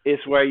 is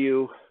where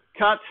you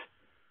cut,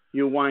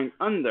 you wind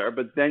under,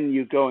 but then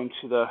you go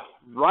into the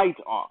right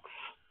ox.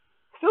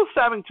 Still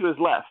stabbing to his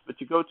left, but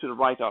you go to the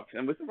right ox.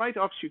 And with the right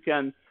ox, you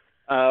can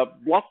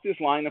block this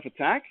line of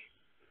attack.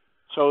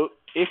 So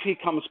if he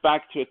comes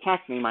back to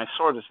attack me, my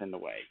sword is in the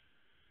way.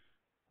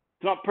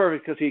 It's not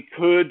perfect because he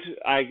could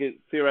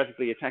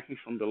theoretically attack me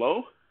from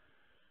below,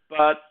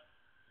 but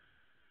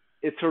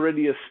it's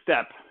already a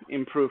step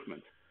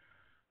improvement.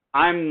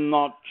 I'm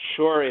not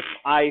sure if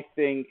I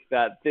think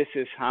that this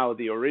is how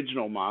the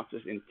original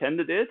masters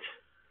intended it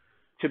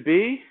to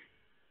be,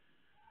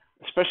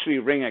 especially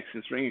Ringeck,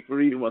 since Ringeck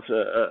really was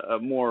a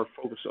more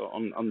focus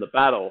on the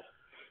battle.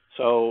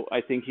 So I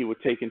think he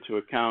would take into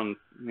account,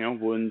 you know,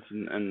 wounds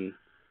and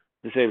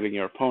disabling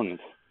your opponent.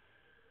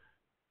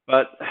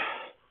 But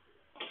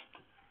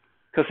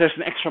because there's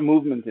an extra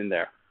movement in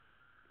there.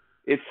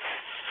 It's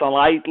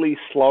slightly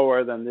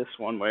slower than this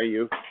one where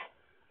you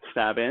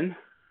stab in.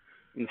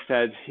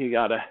 Instead, you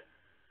gotta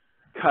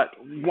cut,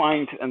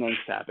 wind, and then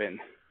stab in.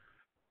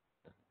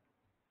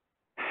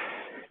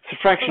 It's a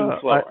fraction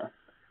slower.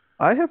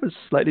 I have a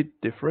slightly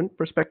different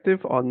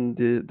perspective on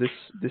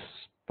this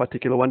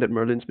particular one that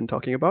Merlin's been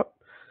talking about.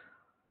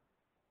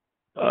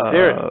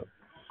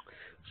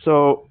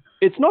 So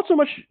it's not so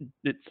much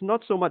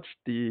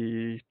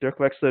the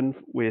Durchwechseln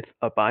with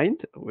a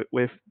bind.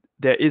 With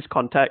there is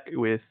contact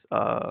with.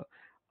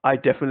 I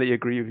definitely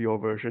agree with your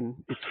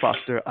version. It's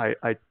faster.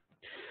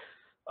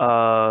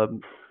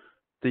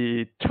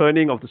 The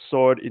turning of the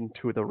sword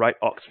into the right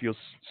ox feels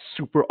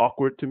super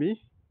awkward to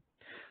me.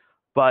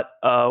 But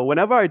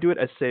whenever I do it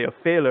as, say, a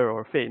failure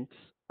or feint,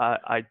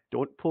 I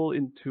don't pull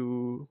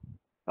into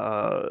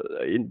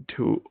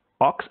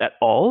ox at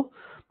all,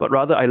 but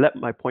rather I let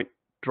my point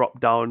drop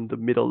down the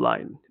middle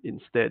line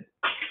instead.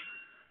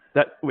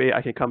 That way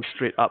I can come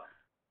straight up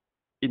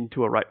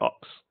into a right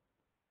ox.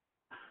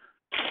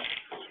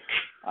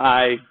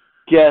 I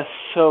guess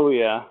so,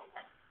 yeah.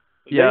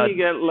 But Yeah. then you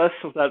get less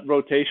of that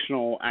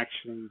rotational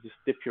action. You just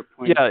dip your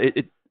point. Yeah,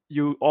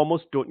 you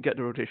almost don't get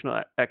the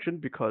rotational action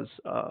because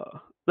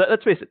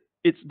let's face it,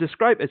 it's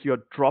described as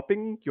you're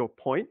dropping your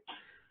point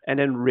and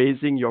then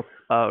raising your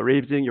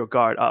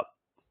guard up.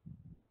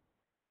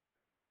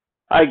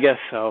 I guess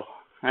so.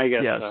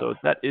 Yeah, so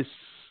that is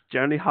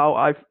generally how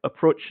I've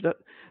approached it.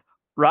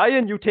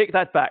 Ryan, you take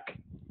that back.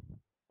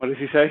 What does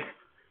he say?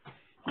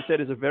 He said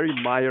it's a very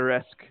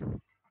Meyer-esque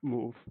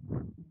move.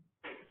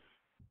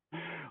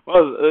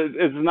 Well,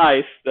 it's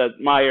nice that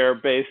Meyer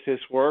based his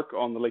work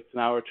on the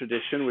Lichtenauer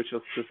tradition, which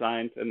was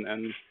designed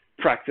and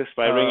practiced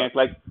by Ringeck.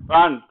 Like,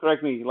 Ron,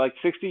 correct me, like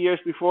 60 years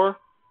before?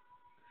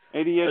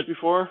 80 years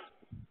before?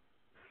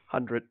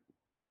 100.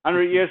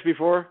 100 years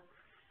before?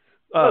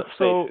 Let's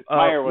face it,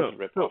 Meyer was a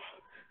ripoff.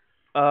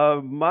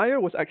 Meyer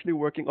was actually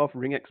working off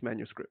Ringeck's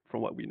manuscript,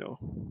 from what we know.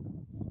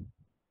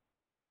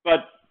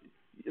 But,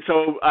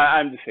 so,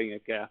 I'm just saying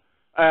it, yeah.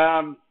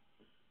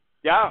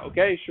 Yeah,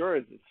 okay, sure,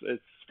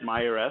 it's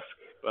Meyer-esque,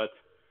 but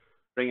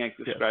Ringeck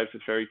describes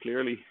it very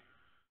clearly.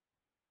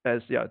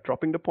 As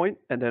dropping the point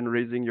and then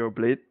raising your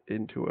blade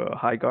into a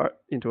high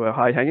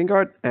hanging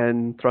guard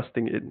and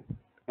thrusting in.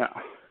 Yeah.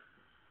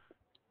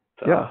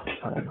 So, yeah.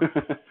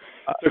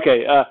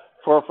 Okay.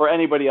 For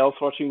anybody else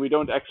watching, we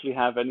don't actually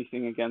have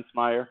anything against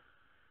Meyer.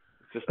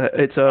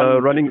 It's a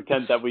running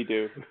pretend that we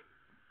do.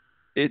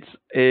 It's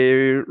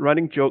a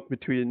running joke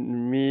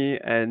between me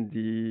and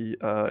the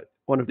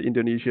one of the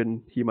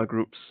Indonesian HEMA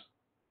groups.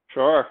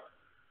 Sure.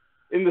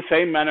 In the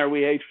same manner,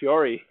 we hate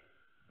Fiore.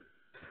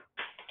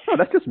 Oh,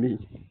 that's just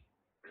me.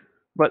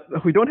 But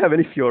we don't have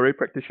any Fiore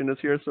practitioners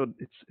here, so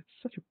it's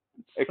such a...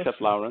 Except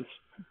Lawrence.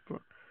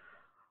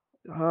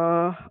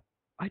 I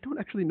don't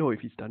actually know if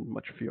he's done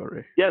much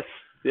Fiore. Yes,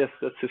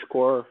 that's his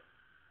core.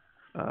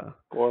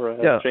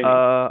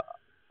 Training.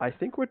 I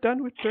think we're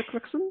done with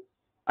Durchwechseln.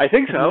 I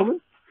think so.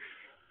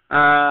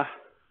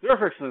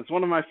 Durchwechseln is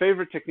one of my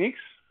favorite techniques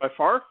by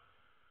far.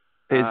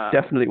 It's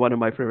definitely one of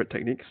my favorite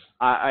techniques.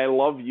 I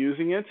love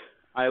using it.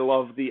 I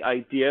love the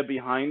idea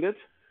behind it.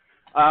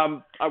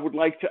 I would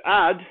like to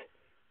add,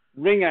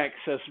 Ringeck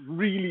says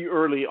really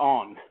early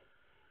on,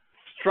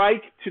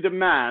 strike to the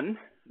man,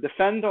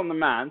 defend on the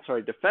man,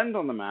 so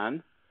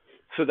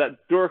that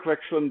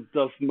Durchwechseln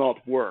does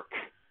not work.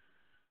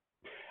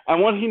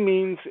 And what he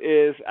means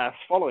is as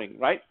following,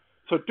 right?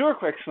 So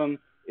Durchwechseln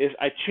is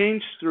I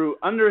change through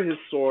under his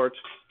sword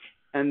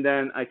and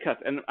then I cut.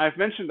 And I've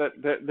mentioned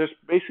that there's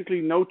basically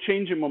no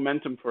change in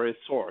momentum for his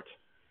sword,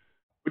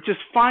 which is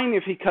fine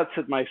if he cuts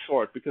at my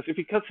sword, because if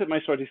he cuts at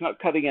my sword, he's not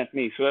cutting at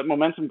me, so that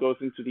momentum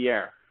goes into the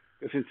air,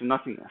 goes into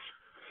nothingness.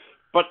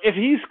 But if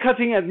he's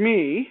cutting at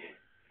me,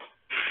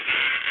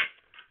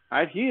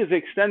 right, he is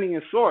extending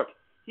his sword.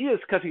 He is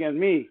cutting at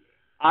me.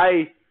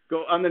 I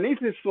go underneath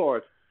his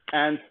sword,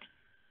 and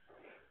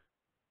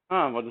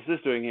what is this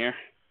doing here?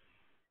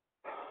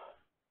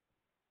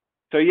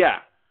 So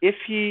yeah, if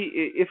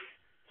he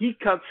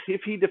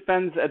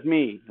defends at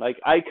me, like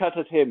I cut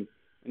at him,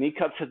 and he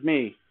cuts at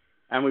me,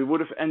 and we would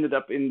have ended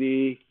up in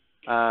the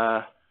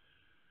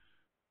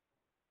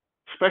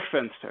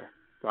Sprechfenster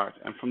guard.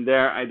 And from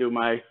there, I do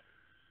my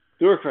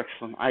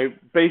Durchwechseln. I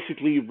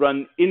basically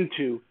run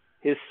into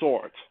his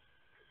sword.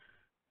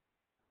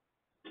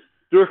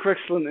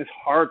 Durchwechseln is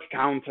hard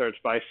countered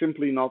by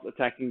simply not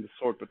attacking the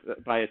sword, but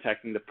by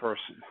attacking the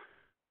person.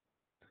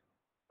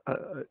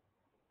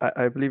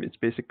 I believe it's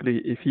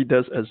basically, if he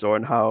does a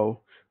Zornhau,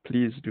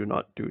 please do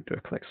not do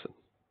Durchwechseln.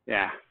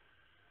 Yeah.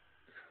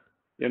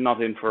 You're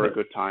not in for a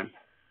good time.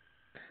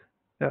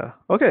 Yeah.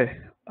 Okay.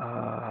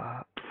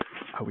 Are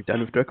we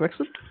done with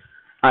Durchwechseln?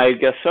 I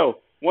guess so.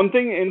 One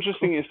thing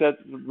interesting is that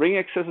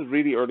Ringeck says it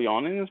really early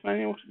on in his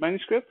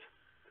manuscript.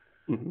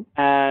 Mm-hmm.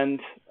 And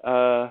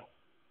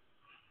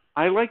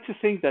I like to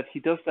think that he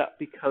does that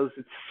because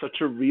it's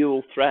such a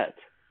real threat.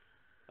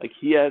 Like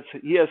he has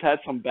had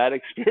some bad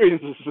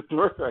experiences with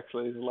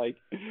Durchwechseln, like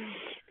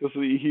because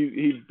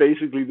he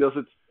basically does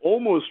it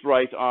almost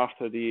right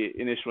after the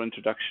initial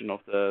introduction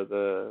of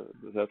the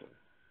Zettel.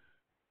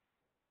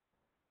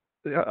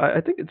 Yeah,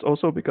 I think it's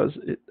also because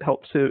it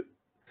helps to.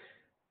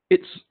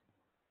 It's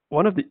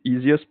one of the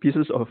easiest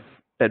pieces of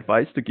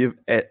advice to give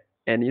at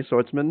any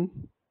swordsman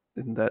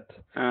in that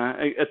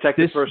attack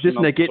the person. This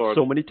negates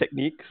so many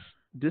techniques.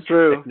 This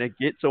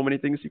negates so many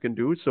things you can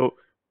do. So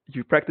if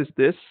you practice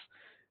this,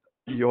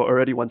 you're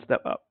already one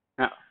step up.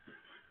 Yeah,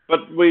 but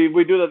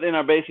we do that in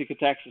our basic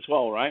attacks as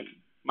well, right?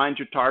 Mind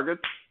your target,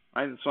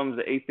 right? It's one of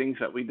the 8 things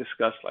that we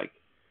discussed. Like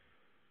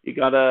you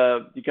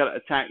gotta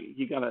attack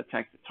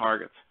the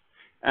target.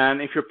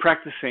 And if you're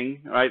practicing,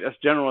 right, as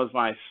general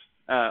advice,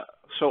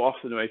 so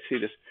often do I see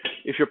this.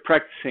 If you're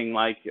practicing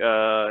like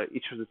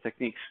each of the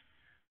techniques,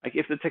 like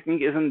if the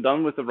technique isn't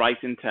done with the right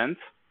intent,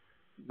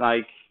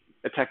 like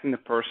attacking the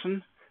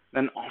person,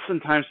 then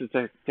oftentimes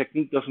the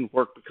technique doesn't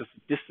work because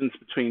the distance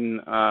between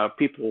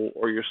people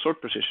or your sword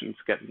positions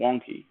get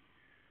wonky.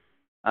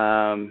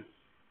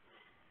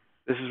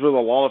 This is with a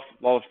lot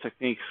of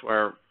techniques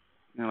where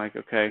you're like,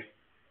 okay,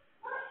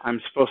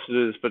 I'm supposed to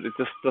do this, but it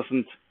just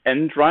doesn't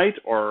end right,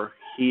 or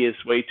he is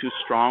way too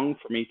strong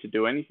for me to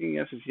do anything.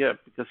 Yes, yeah,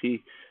 because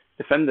he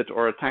defended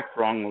or attacked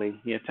wrongly.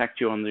 He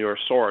attacked you on your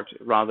sword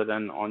rather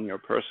than on your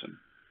person.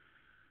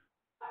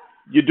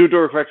 You do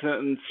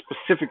Durchwechseln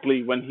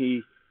specifically when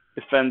he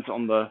defends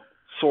on the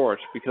sword,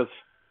 because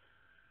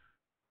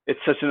it's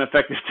such an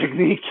effective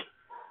technique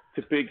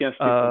to be against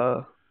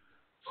people.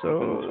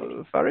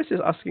 So Faris is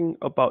asking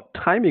about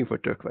timing for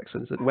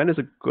Durchwechseln. When is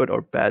a good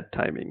or bad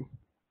timing?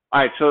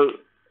 All right, so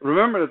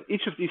remember that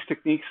each of these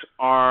techniques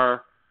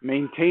are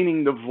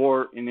maintaining the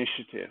war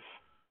initiative.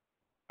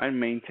 I'm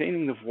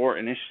maintaining the war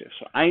initiative.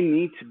 So I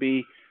need to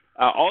be,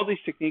 all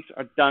these techniques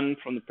are done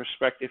from the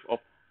perspective of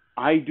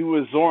I do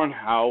a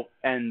Zornhau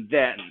and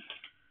then,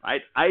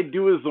 right? I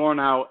do a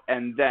Zornhau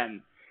and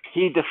then.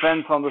 He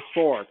defends on the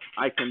sword.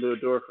 I can do a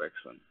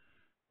Durchwechseln.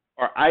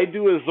 Or I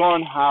do a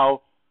Zornhau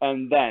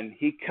and then.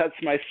 He cuts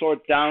my sword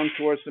down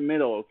towards the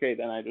middle. Okay,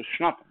 then I do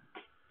Schnappen.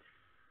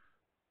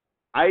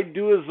 I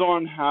do a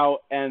Zornhau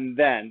and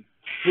then.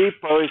 He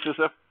poses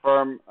a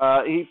firm,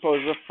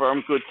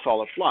 good,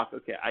 solid block.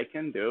 Okay, I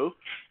can do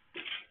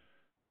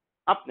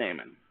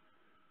Abnehmen.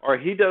 Or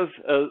he does,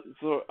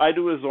 I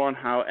do a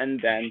Zornhau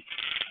and then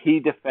he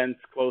defends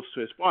close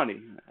to his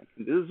body. I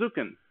can do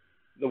Zucken,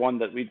 the one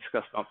that we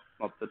discussed,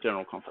 not the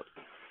general concept.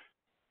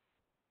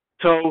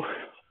 So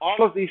all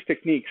of these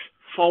techniques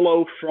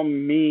follow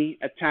from me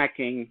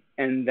attacking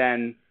and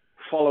then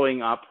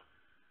following up,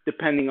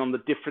 depending on the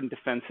different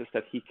defenses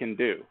that he can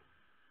do.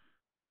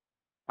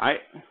 Right?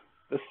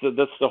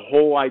 That's the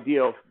whole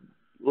idea of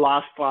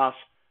last class,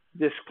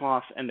 this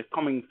class, and the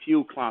coming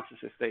few classes.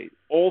 Is they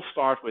all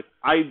start with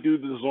I do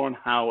the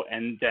Zornhau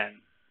and then.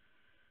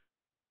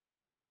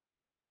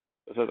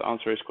 Does that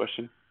answer his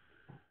question?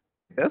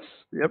 Yes.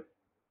 Yep.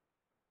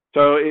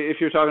 So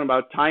if you're talking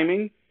about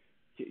timing,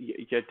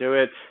 you do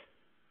it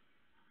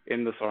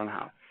in the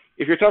Zornhau.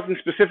 If you're talking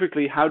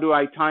specifically, how do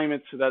I time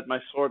it so that my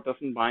sword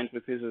doesn't bind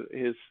with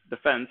his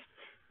defense,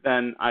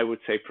 then I would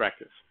say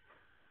practice.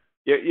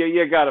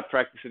 You gotta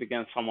practice it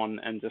against someone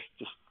and just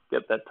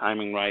get that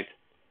timing right.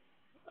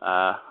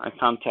 I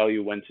can't tell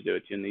you when to do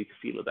it. You need to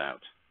feel it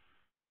out.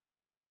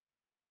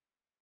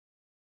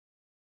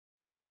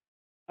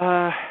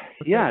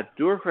 Yeah,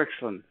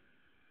 Durchwechseln.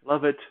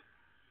 Love it.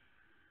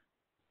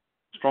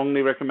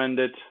 Strongly recommend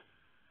it.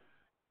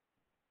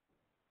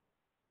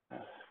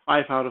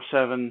 5 out of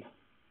 7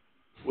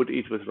 would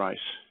eat with rice.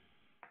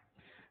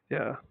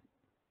 Yeah.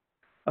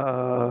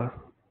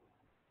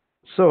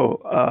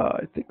 So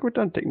I think we're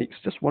done techniques.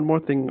 Just one more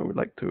thing I would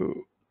like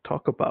to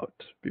talk about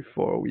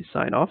before we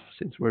sign off,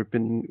 since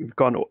we've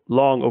gone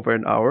long over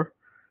an hour.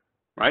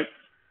 Right.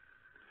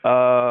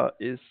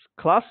 Is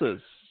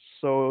classes.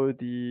 So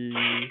the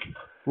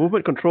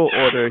movement control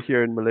order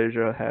here in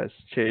Malaysia has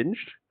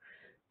changed.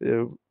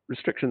 The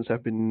restrictions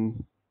have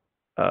been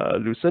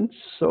loosened.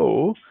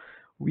 So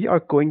we are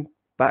going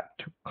back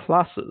to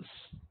classes.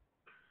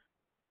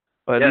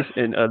 Or at least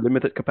in a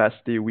limited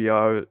capacity, we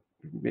are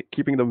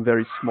keeping them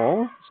very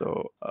small.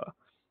 So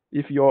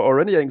if you're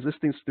already an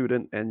existing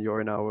student and you're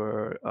in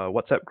our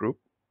WhatsApp group,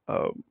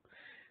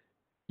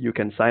 you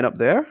can sign up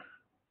there.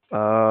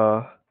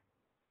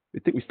 We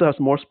think we still have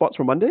some more spots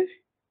for Monday?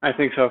 I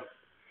think so.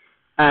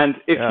 And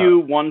if you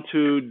want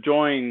to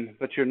join,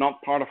 but you're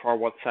not part of our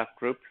WhatsApp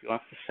group, you'll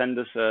have to send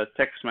us a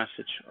text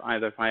message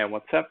either via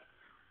WhatsApp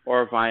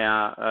or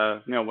via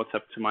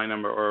WhatsApp to my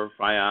number or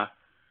via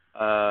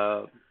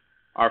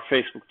our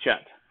Facebook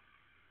chat,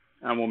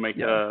 and we'll make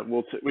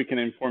we can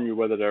inform you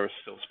whether there is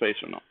still space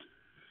or not.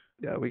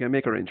 Yeah, we can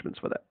make arrangements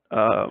for that.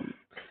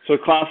 So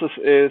classes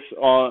is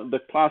the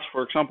class,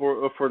 for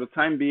example, for the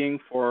time being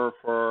for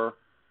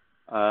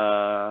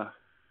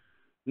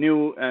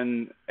new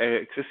and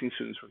existing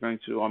students. We're going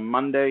to on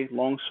Monday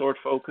longsword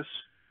focus.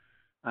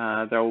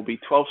 There will be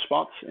 12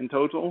 spots in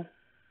total,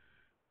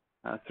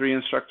 3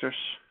 instructors.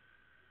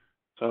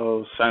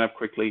 So sign up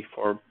quickly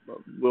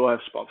we'll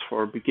have spots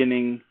for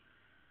beginning,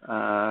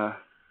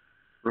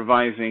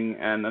 revising,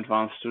 and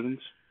advanced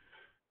students.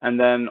 And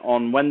then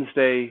on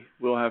Wednesday,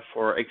 we'll have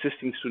for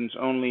existing students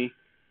only,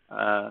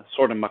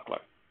 Sword and Buckler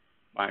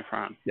by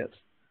Fran. Yes.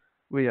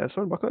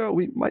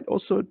 We might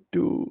also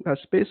do a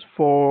space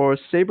for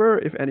Saber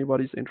if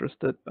anybody's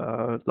interested.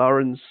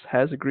 Lawrence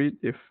has agreed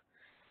if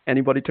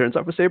anybody turns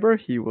up for Saber,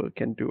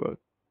 can do a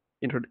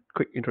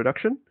quick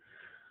introduction.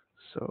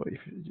 So if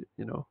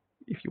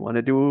if you want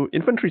to do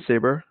infantry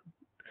Saber,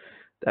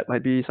 that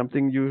might be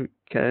something you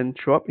can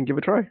show up and give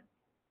a try.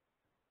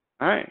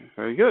 All right,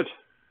 very good.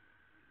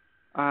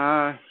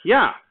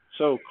 Yeah,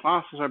 so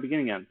classes are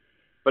beginning again.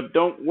 But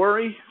don't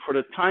worry, for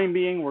the time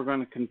being, we're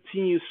going to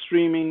continue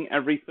streaming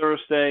every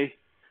Thursday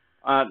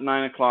at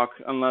 9 o'clock,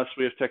 unless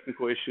we have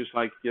technical issues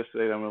like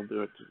yesterday, then we'll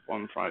do it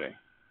on Friday.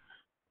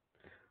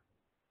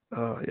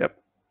 Yep.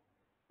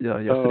 Yeah,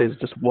 yesterday is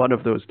just one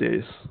of those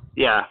days.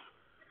 Yeah.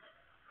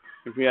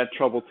 If we had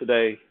trouble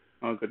today,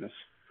 oh goodness.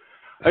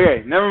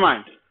 Okay, never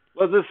mind.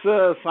 Let's just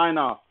sign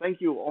off.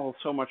 Thank you all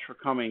so much for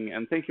coming,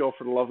 and thank you all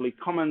for the lovely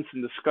comments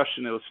and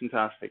discussion. It was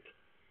fantastic.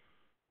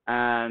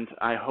 And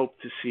I hope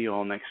to see you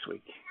all next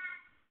week.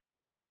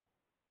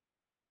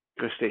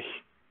 Grüß dich.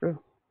 Ja.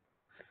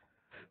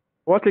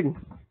 Zwaardkring.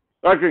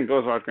 Zwaardkring,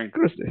 go Zwaardkring.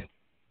 Grüß dich.